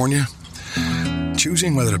California.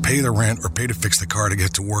 Choosing whether to pay the rent or pay to fix the car to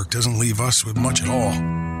get to work doesn't leave us with much at all.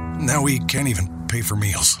 Now we can't even pay for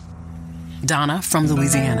meals. Donna from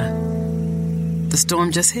Louisiana. The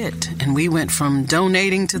storm just hit, and we went from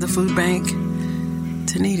donating to the food bank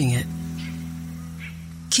to needing it.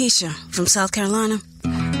 Keisha from South Carolina.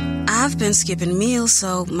 I've been skipping meals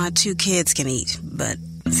so my 2 kids can eat, but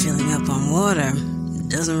filling up on water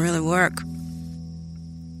doesn't really work.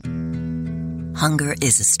 Hunger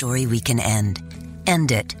is a story we can end.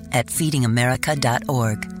 End it at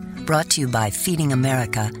feedingamerica.org. Brought to you by Feeding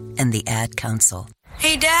America and the Ad Council.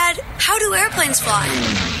 Hey, Dad, how do airplanes fly?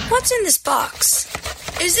 What's in this box?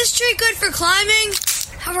 Is this tree good for climbing?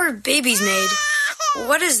 How are babies made?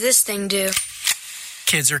 What does this thing do?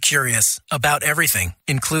 Kids are curious about everything,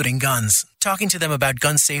 including guns. Talking to them about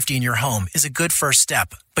gun safety in your home is a good first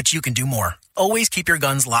step, but you can do more. Always keep your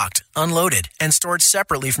guns locked, unloaded, and stored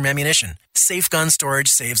separately from ammunition. Safe gun storage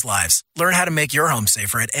saves lives. Learn how to make your home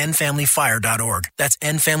safer at endfamilyfire.org. That's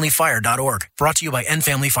endfamilyfire.org. Brought to you by End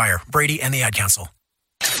Family Fire, Brady, and the Ad Council.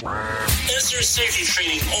 Is your safety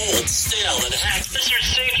training old, stale, and hacked? Is your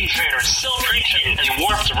safety trainer still preaching a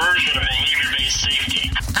warped version of behavior-based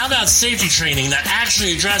safety? How about safety training that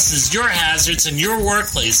actually addresses your hazards in your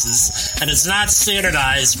workplaces and is not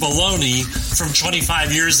standardized baloney from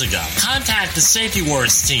 25 years ago? Contact the Safety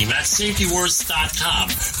Wars team at safetywars.com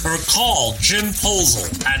or call Jim Posel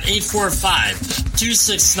at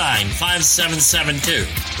 845-269-5772.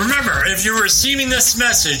 Remember, if you're receiving this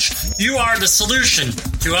message, you are the solution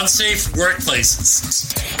to unsafe workplaces.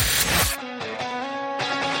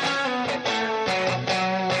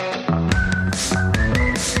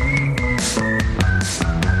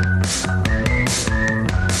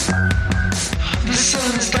 The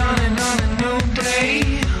sun is dawning on a new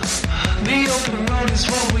day. The open road is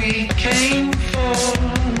what we came for.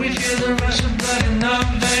 We feel the rush of blood in our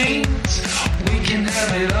veins. We can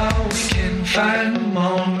have it all, we can find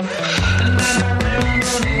more. Another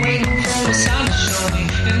railroad waiting for a sign to show me.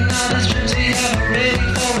 And all the dreams we have are ready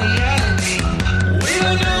for reality. We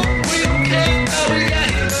don't know, we don't care how we got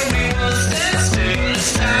here, but we won't stand still.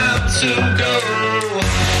 It's time to go.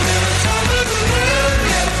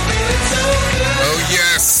 Oh,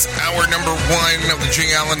 yes. Hour number 1 of the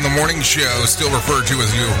Jay Allen in the Morning Show, still referred to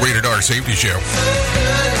as the Rated R Safety Show.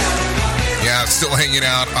 Yeah, still hanging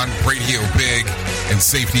out on Radio Big and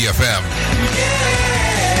Safety FM.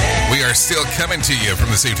 We are still coming to you from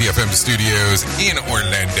the Safety FM studios in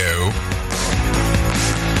Orlando.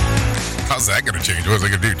 How's that going to change? What was I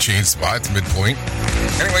going to do? Change spots midpoint?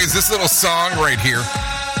 Anyways, this little song right here.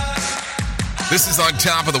 This is On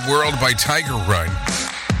Top of the World by Tiger Run.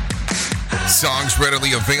 Songs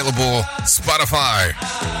readily available Spotify,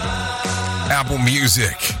 Apple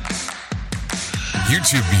Music,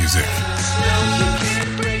 YouTube Music.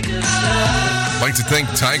 I'd like to thank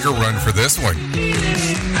Tiger Run for this one.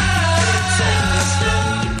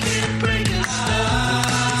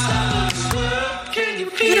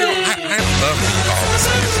 You know, I love all this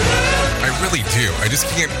music. I really do. I just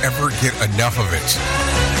can't ever get enough of it.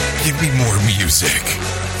 Give me more music.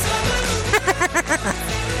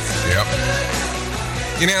 Yep.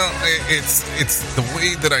 You know, it's the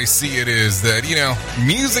way that I see it is that, you know,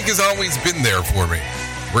 music has always been there for me.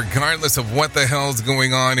 Regardless of what the hell's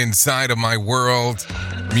going on inside of my world,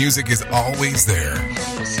 music is always there.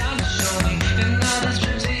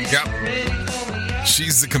 Yep.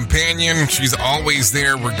 She's the companion. She's always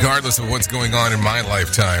there regardless of what's going on in my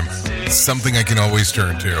lifetime. It's something I can always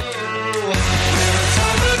turn to.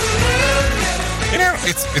 You know,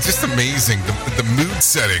 it's just amazing the mood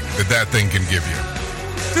setting that thing can give you.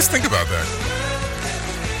 Just think about that.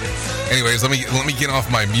 Anyways, let me get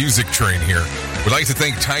off my music train here. We'd like to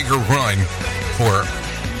thank Tiger Run for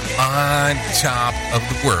On Top of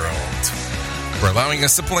the World for allowing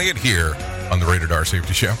us to play it here on the Rated R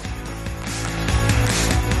Safety Show.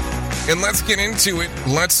 And let's get into it.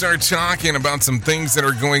 Let's start talking about some things that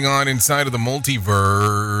are going on inside of the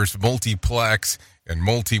multiverse, multiplex, and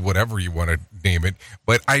multi-whatever you want to name it.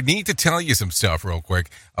 But I need to tell you some stuff real quick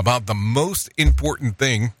about the most important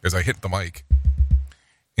thing, as I hit the mic,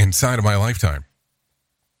 inside of my lifetime.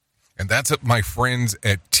 And that's at my friends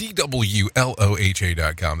at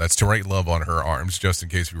TWLOHA.com. That's To Write Love on Her Arms, just in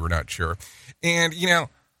case we were not sure. And, you know,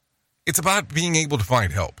 it's about being able to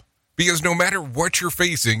find help. Because no matter what you're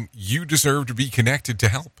facing, you deserve to be connected to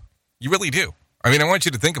help. You really do. I mean, I want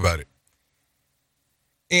you to think about it.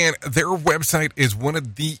 And their website is one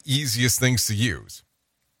of the easiest things to use.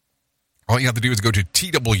 All you have to do is go to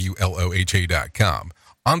TWLOHA.com.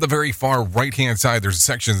 On the very far right-hand side, there's a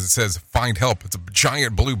section that says Find Help. It's a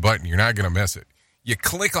giant blue button. You're not going to miss it. You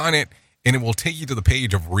click on it, and it will take you to the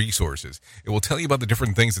page of resources. It will tell you about the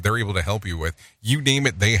different things that they're able to help you with. You name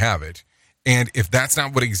it, they have it. And if that's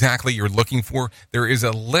not what exactly you're looking for, there is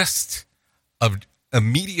a list of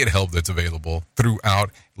immediate help that's available throughout,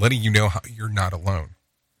 letting you know how you're not alone.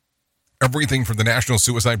 Everything from the National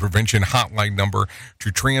Suicide Prevention Hotline number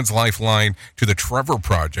to Trans Lifeline to the Trevor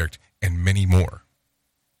Project and many more.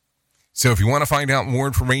 So if you want to find out more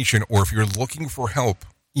information or if you're looking for help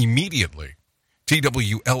immediately,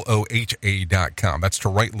 TWLOHA.com. That's To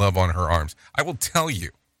Write Love on Her Arms. I will tell you,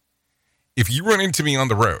 if you run into me on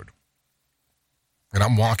the road, and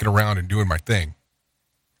I'm walking around and doing my thing,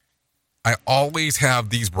 I always have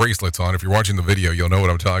these bracelets on. If you're watching the video, you'll know what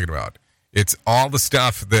I'm talking about. It's all the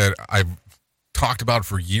stuff that I've talked about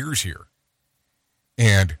for years here.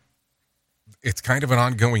 And it's kind of an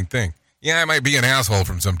ongoing thing. Yeah, I might be an asshole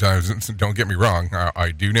from sometimes. Don't get me wrong.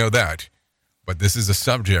 I do know that. But this is a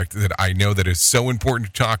subject that I know that is so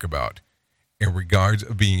important to talk about in regards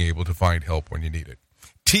of being able to find help when you need it.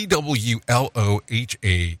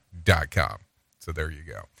 TWLOHA.com. So there you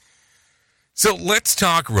go. So let's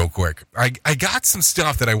talk real quick. I got some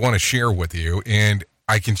stuff that I want to share with you, and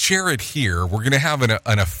I can share it here. We're going to have an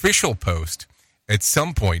official post at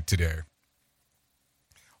some point today.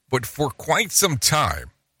 But for quite some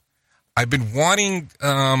time, I've been wanting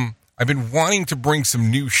to bring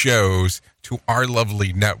some new shows to our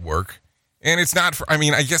lovely network. And it's not for, I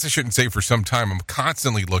guess I shouldn't say for some time. I'm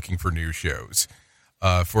constantly looking for new shows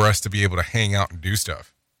for us to be able to hang out and do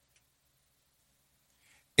stuff.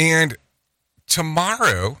 And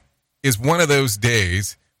tomorrow is one of those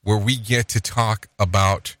days where we get to talk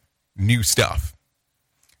about new stuff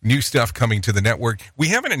coming to the network. We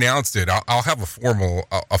haven't announced it. I'll have a formal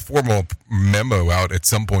memo out at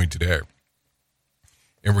some point today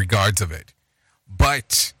in regards of it.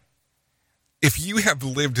 But if you have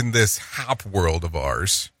lived in this hop world of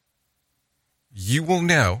ours, you will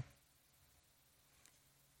know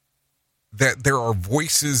that there are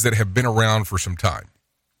voices that have been around for some time.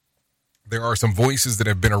 There are some voices that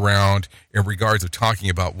have been around in regards of talking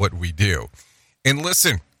about what we do. And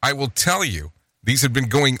listen, I will tell you, these have been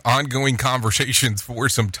ongoing conversations for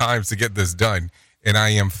some time to get this done. And I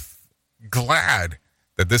am glad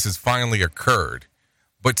that this has finally occurred.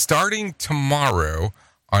 But starting tomorrow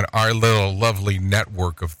on our little lovely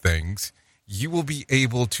network of things, you will be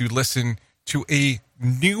able to listen to a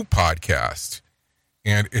new podcast.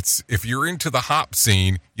 And if you're into the hop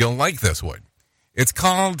scene, you'll like this one. It's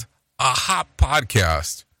called A Hop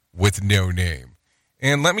Podcast with No Name.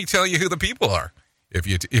 And let me tell you who the people are. If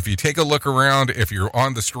you take a look around, if you're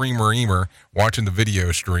on the streamer watching the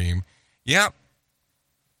video stream, yep,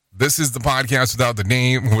 this is the podcast without the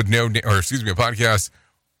name, with no name, or excuse me, a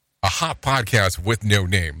hop podcast with no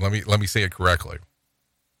name. Let me say it correctly.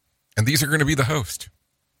 And these are going to be the host,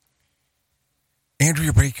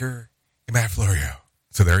 Andrea Baker and Matt Florio.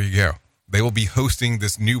 So there you go. They will be hosting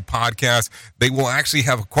this new podcast. They will actually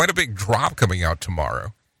have quite a big drop coming out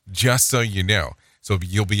tomorrow, just so you know. So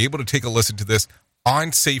you'll be able to take a listen to this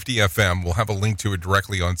on Safety FM. We'll have a link to it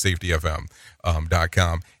directly on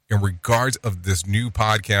safetyfm.com in regards of this new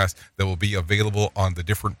podcast that will be available on the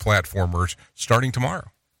different platformers starting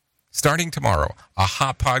tomorrow. A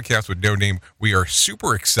hot podcast with no name. We are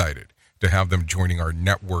super excited to have them joining our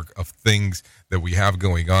network of things that we have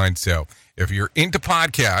going on. So if you're into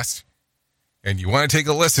podcasts and you want to take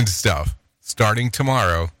a listen to stuff, starting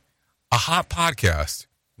tomorrow, a hot podcast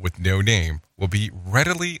with no name will be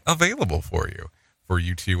readily available for you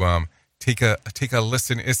to take a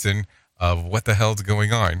listen of what the hell's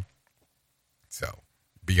going on. So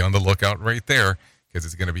be on the lookout right there, because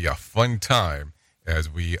it's going to be a fun time as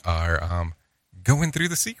we are going through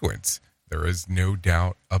the sequence. There is no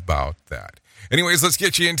doubt about that. Anyways, let's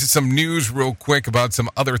get you into some news real quick about some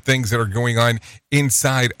other things that are going on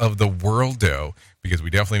inside of the worldo, because we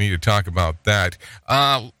definitely need to talk about that.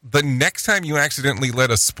 The next time you accidentally let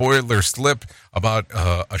a spoiler slip about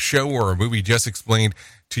a show or a movie, just explain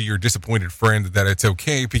to your disappointed friend that it's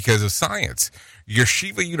okay because of science.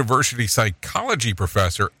 Yeshiva University psychology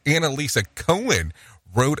professor Annalisa Cohen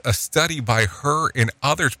wrote a study by her and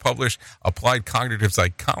others published Applied Cognitive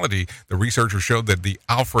Psychology. The researchers showed that the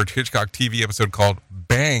Alfred Hitchcock TV episode called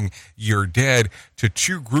Bang, You're Dead to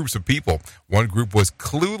two groups of people. One group was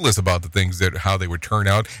clueless about the things how they would turn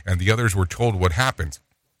out, and the others were told what happens.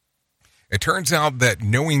 It turns out that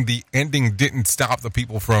knowing the ending didn't stop the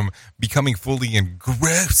people from becoming fully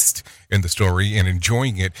engrossed in the story and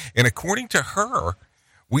enjoying it. And according to her,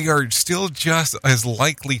 we are still just as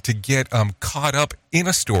likely to get caught up in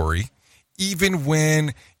a story, even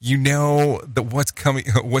when you know that what's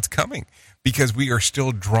coming, because we are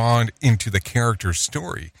still drawn into the character's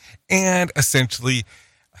story and essentially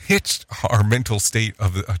hitched our mental state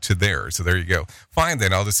to theirs. So there you go. Fine,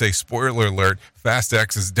 then I'll just say spoiler alert: Fast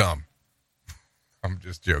X is dumb. I'm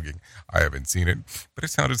just joking. I haven't seen it, but it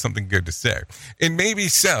sounded something good to say. And maybe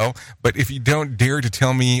so, but if you don't dare to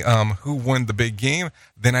tell me who won the big game,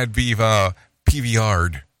 then I'd be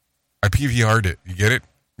PVR'd. I PVR'd it. You get it?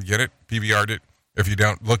 You get it? PVR'd it. If you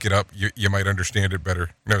don't, look it up. You might understand it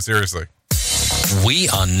better. No, seriously. We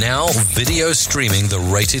are now video streaming the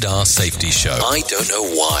Rated R Safety Show. I don't know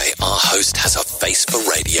why our host has a face for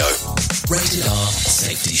radio. Rated R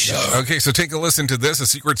Safety Show. Okay, so take a listen to this. A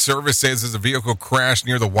Secret Service says a vehicle crash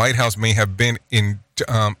near the White House may have been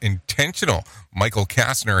intentional. Michael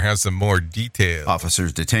Kastner has some more details.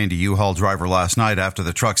 Officers detained a U-Haul driver last night after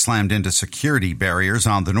the truck slammed into security barriers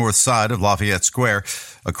on the north side of Lafayette Square.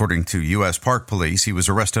 According to U.S. Park Police, he was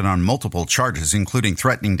arrested on multiple charges, including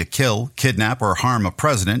threatening to kill, kidnap, or harm a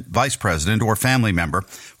president, vice president, or family member.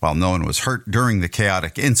 While no one was hurt during the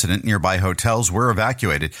chaotic incident, nearby hotels were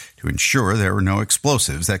evacuated to ensure there were no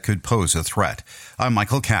explosives that could pose a threat. I'm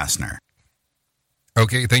Michael Kastner.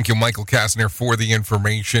 Okay, thank you, Michael Kastner, for the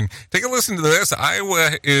information. Take a listen to this.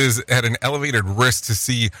 Iowa is at an elevated risk to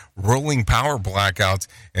see rolling power blackouts,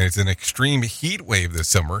 and it's an extreme heat wave this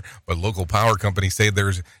summer, but local power companies say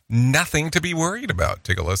there's nothing to be worried about.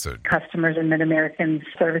 Take a listen. Customers in Mid-American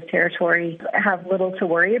service territory have little to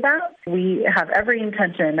worry about. We have every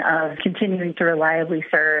intention of continuing to reliably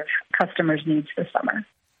serve customers' needs this summer.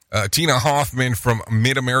 Tina Hoffman from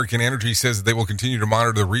Mid-American Energy says they will continue to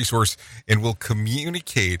monitor the resource and will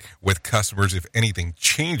communicate with customers if anything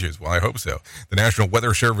changes. Well, I hope so. The National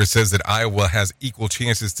Weather Service says that Iowa has equal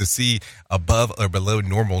chances to see above or below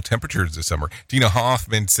normal temperatures this summer. Tina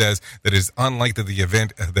Hoffman says that it is unlikely the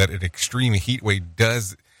event that an extreme heat wave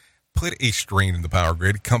does put a strain in the power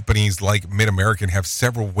grid. Companies like Mid-American have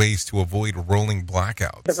several ways to avoid rolling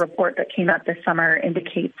blackouts. The report that came out this summer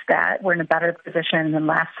indicates that we're in a better position than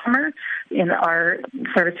last summer. In our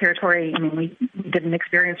service territory, we didn't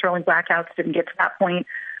experience rolling blackouts, didn't get to that point.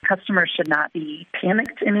 Customers should not be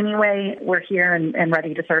panicked in any way. We're here and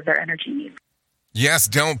ready to serve their energy needs. Yes,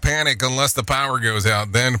 don't panic unless the power goes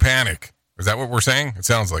out, then panic. Is that what we're saying? It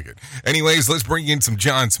sounds like it. Anyways, let's bring in some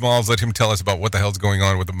John Smalls. Let him tell us about what the hell's going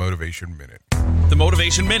on with the Motivation Minute. The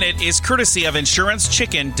Motivation Minute is courtesy of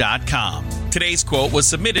InsuranceChicken.com. Today's quote was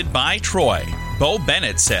submitted by Troy. Bo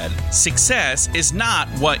Bennett said, "Success is not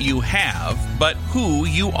what you have, but who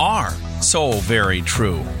you are." So very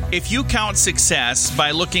true. If you count success by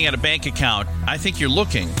looking at a bank account, I think you're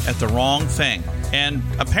looking at the wrong thing. And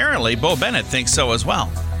apparently, Bo Bennett thinks so as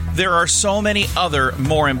well. There are so many other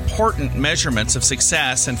more important measurements of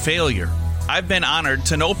success and failure. I've been honored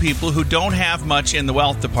to know people who don't have much in the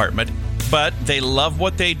wealth department, but they love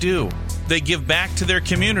what they do. They give back to their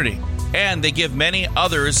community, and they give many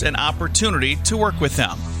others an opportunity to work with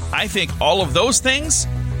them. I think all of those things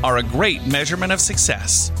are a great measurement of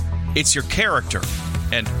success. It's your character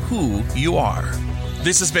and who you are.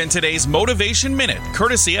 This has been today's Motivation Minute,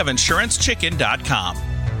 courtesy of InsuranceChicken.com.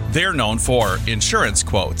 They're known for insurance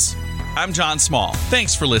quotes. I'm John Small.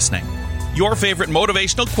 Thanks for listening. Your favorite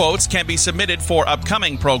motivational quotes can be submitted for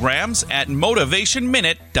upcoming programs at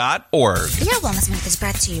motivationminute.org. Your Wellness Minute is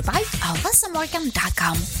brought to you by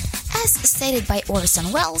AlysaMorgan.com. As stated by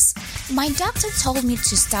Orson Welles, my doctor told me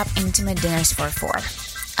to stop intimate dinners for 4,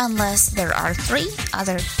 unless there are 3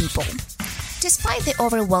 other people. Despite the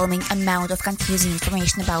overwhelming amount of confusing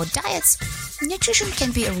information about diets, nutrition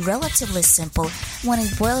can be relatively simple when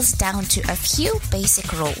it boils down to a few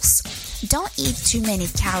basic rules. Don't eat too many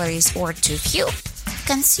calories or too few.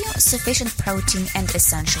 Consume sufficient protein and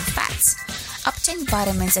essential fats. obtain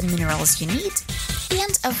vitamins and minerals you need,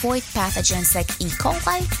 and avoid pathogens like E.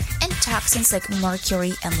 coli and toxins like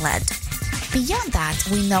mercury and lead. Beyond that,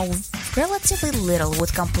 we know relatively little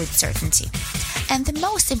with complete certainty. And the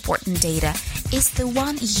most important data is the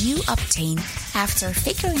one you obtain after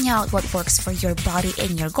figuring out what works for your body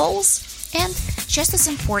and your goals, and just as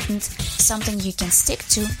important, something you can stick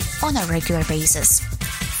to on a regular basis.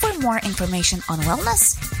 For more information on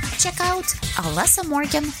wellness, check out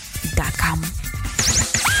alessamorgan.com.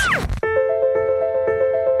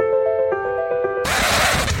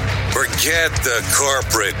 Forget the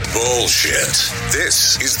corporate bullshit.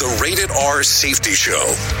 This is the Rated R Safety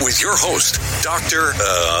Show with your host, Dr.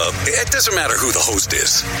 It doesn't matter who the host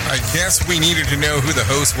is. I guess we needed to know who the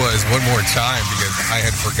host was one more time because I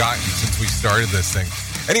had forgotten since we started this thing.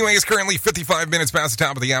 Anyway, it's currently 55 minutes past the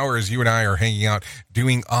top of the hour as you and I are hanging out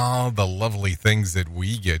doing all the lovely things that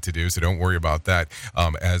we get to do, so don't worry about that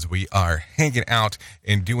as we are hanging out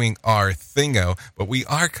and doing our thingo. But we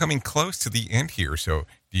are coming close to the end here, so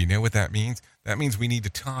do you know what that means? That means we need to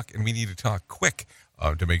talk, and we need to talk quick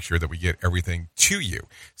to make sure that we get everything to you.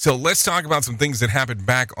 So let's talk about some things that happened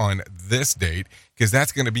back on this date, because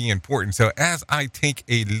that's going to be important. So as I take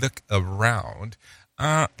a look around,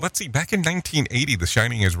 let's see, back in 1980, The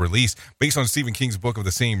Shining is released based on Stephen King's book of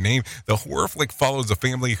the same name. The horror flick follows a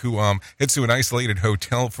family who heads to an isolated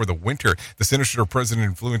hotel for the winter. The sinister president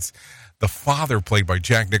influenced the father, played by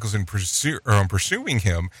Jack Nicholson, pursuing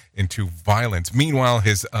him into violence. Meanwhile,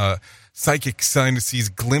 his psychic son sees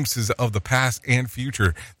glimpses of the past and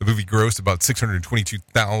future. The movie grossed about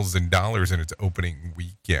 $622,000 in its opening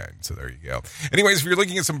weekend. So there you go. Anyways, if you're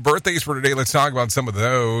looking at some birthdays for today, let's talk about some of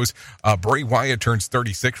those. Bray Wyatt turns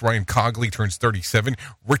 36. Ryan Cogley turns 37.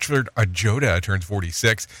 Richard Ajoda turns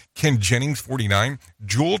 46. Ken Jennings, 49.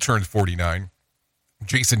 Jewel turns 49.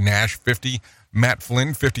 Jason Nash, 50. Matt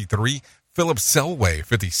Flynn, 53. Philip Selway,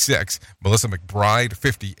 56. Melissa McBride,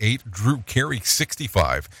 58. Drew Carey,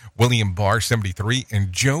 65. William Barr, 73.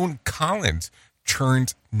 And Joan Collins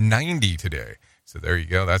turns 90 today. So there you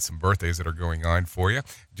go. That's some birthdays that are going on for you.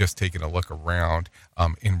 Just taking a look around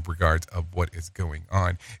in regards of what is going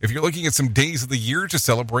on. If you're looking at some days of the year to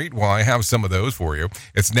celebrate, well, I have some of those for you.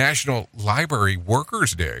 It's National Library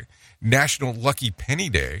Workers Day, National Lucky Penny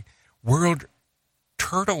Day, World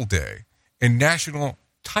Turtle Day, and National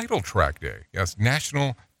Title Track Day. Yes,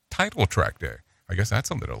 National Title Track Day. I guess that's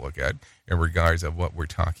something to look at in regards of what we're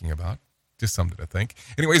talking about. Just something to think.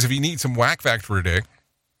 Anyways, if you need some whack fact for today,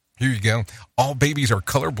 here you go. All babies are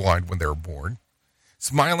colorblind when they're born.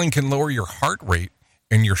 Smiling can lower your heart rate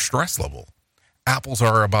and your stress level. Apples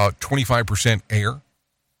are about 25% air.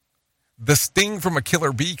 The sting from a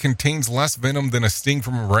killer bee contains less venom than a sting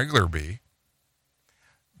from a regular bee.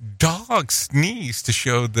 Dogs sneeze to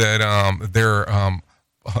show that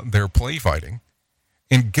they're play fighting,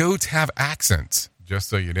 and goats have accents. Just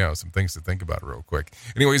so you know, some things to think about real quick.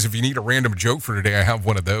 Anyways, if you need a random joke for today, I have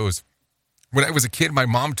one of those. When I was a kid, my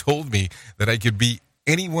mom told me that I could be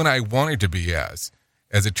anyone I wanted to be as.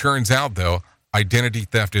 As it turns out, though, identity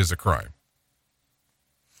theft is a crime.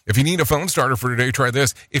 If you need a phone starter for today, try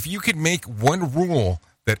this. If you could make one rule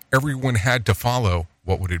that everyone had to follow,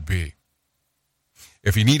 what would it be?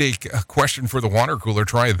 If you need a question for the water cooler,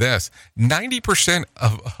 try this. 90%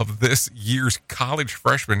 of this year's college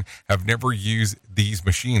freshmen have never used these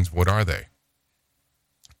machines. What are they?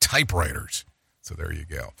 Typewriters. So there you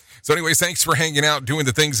go. So anyways, thanks for hanging out, doing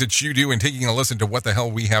the things that you do, and taking a listen to what the hell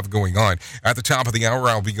we have going on. At the top of the hour,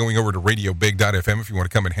 I'll be going over to radiobig.fm if you want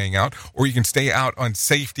to come and hang out, or you can stay out on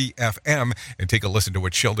Safety FM and take a listen to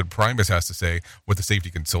what Sheldon Primus has to say with the Safety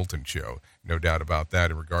Consultant Show. No doubt about that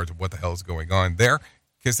in regards to what the hell is going on there,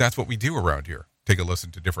 because that's what we do around here. Take a listen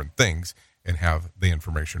to different things and have the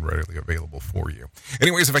information readily available for you.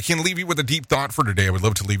 Anyways, if I can leave you with a deep thought for today, I would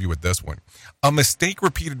love to leave you with this one. A mistake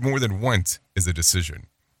repeated more than once is a decision.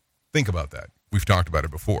 Think about that. We've talked about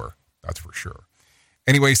it before. That's for sure.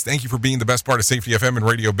 Anyways, thank you for being the best part of Safety FM and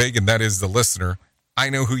Radio Big, and that is the listener. I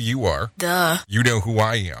know who you are. Duh. You know who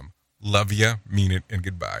I am. Love ya, mean it, and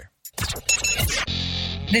goodbye.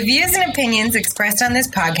 The views and opinions expressed on this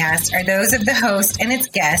podcast are those of the host and its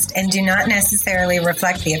guest and do not necessarily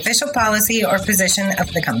reflect the official policy or position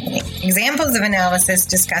of the company. Examples of analysis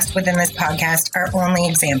discussed within this podcast are only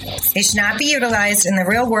examples. They should not be utilized in the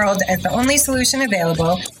real world as the only solution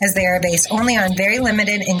available, as they are based only on very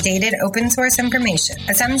limited and dated open source information.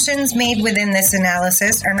 Assumptions made within this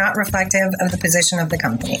analysis are not reflective of the position of the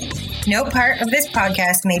company. No part of this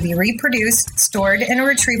podcast may be reproduced, stored in a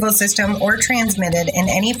retrieval system, or transmitted in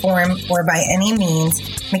any any form or by any means,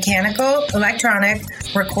 mechanical, electronic,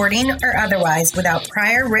 recording, or otherwise, without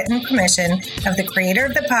prior written permission of the creator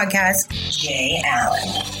of the podcast, Jay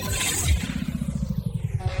Allen.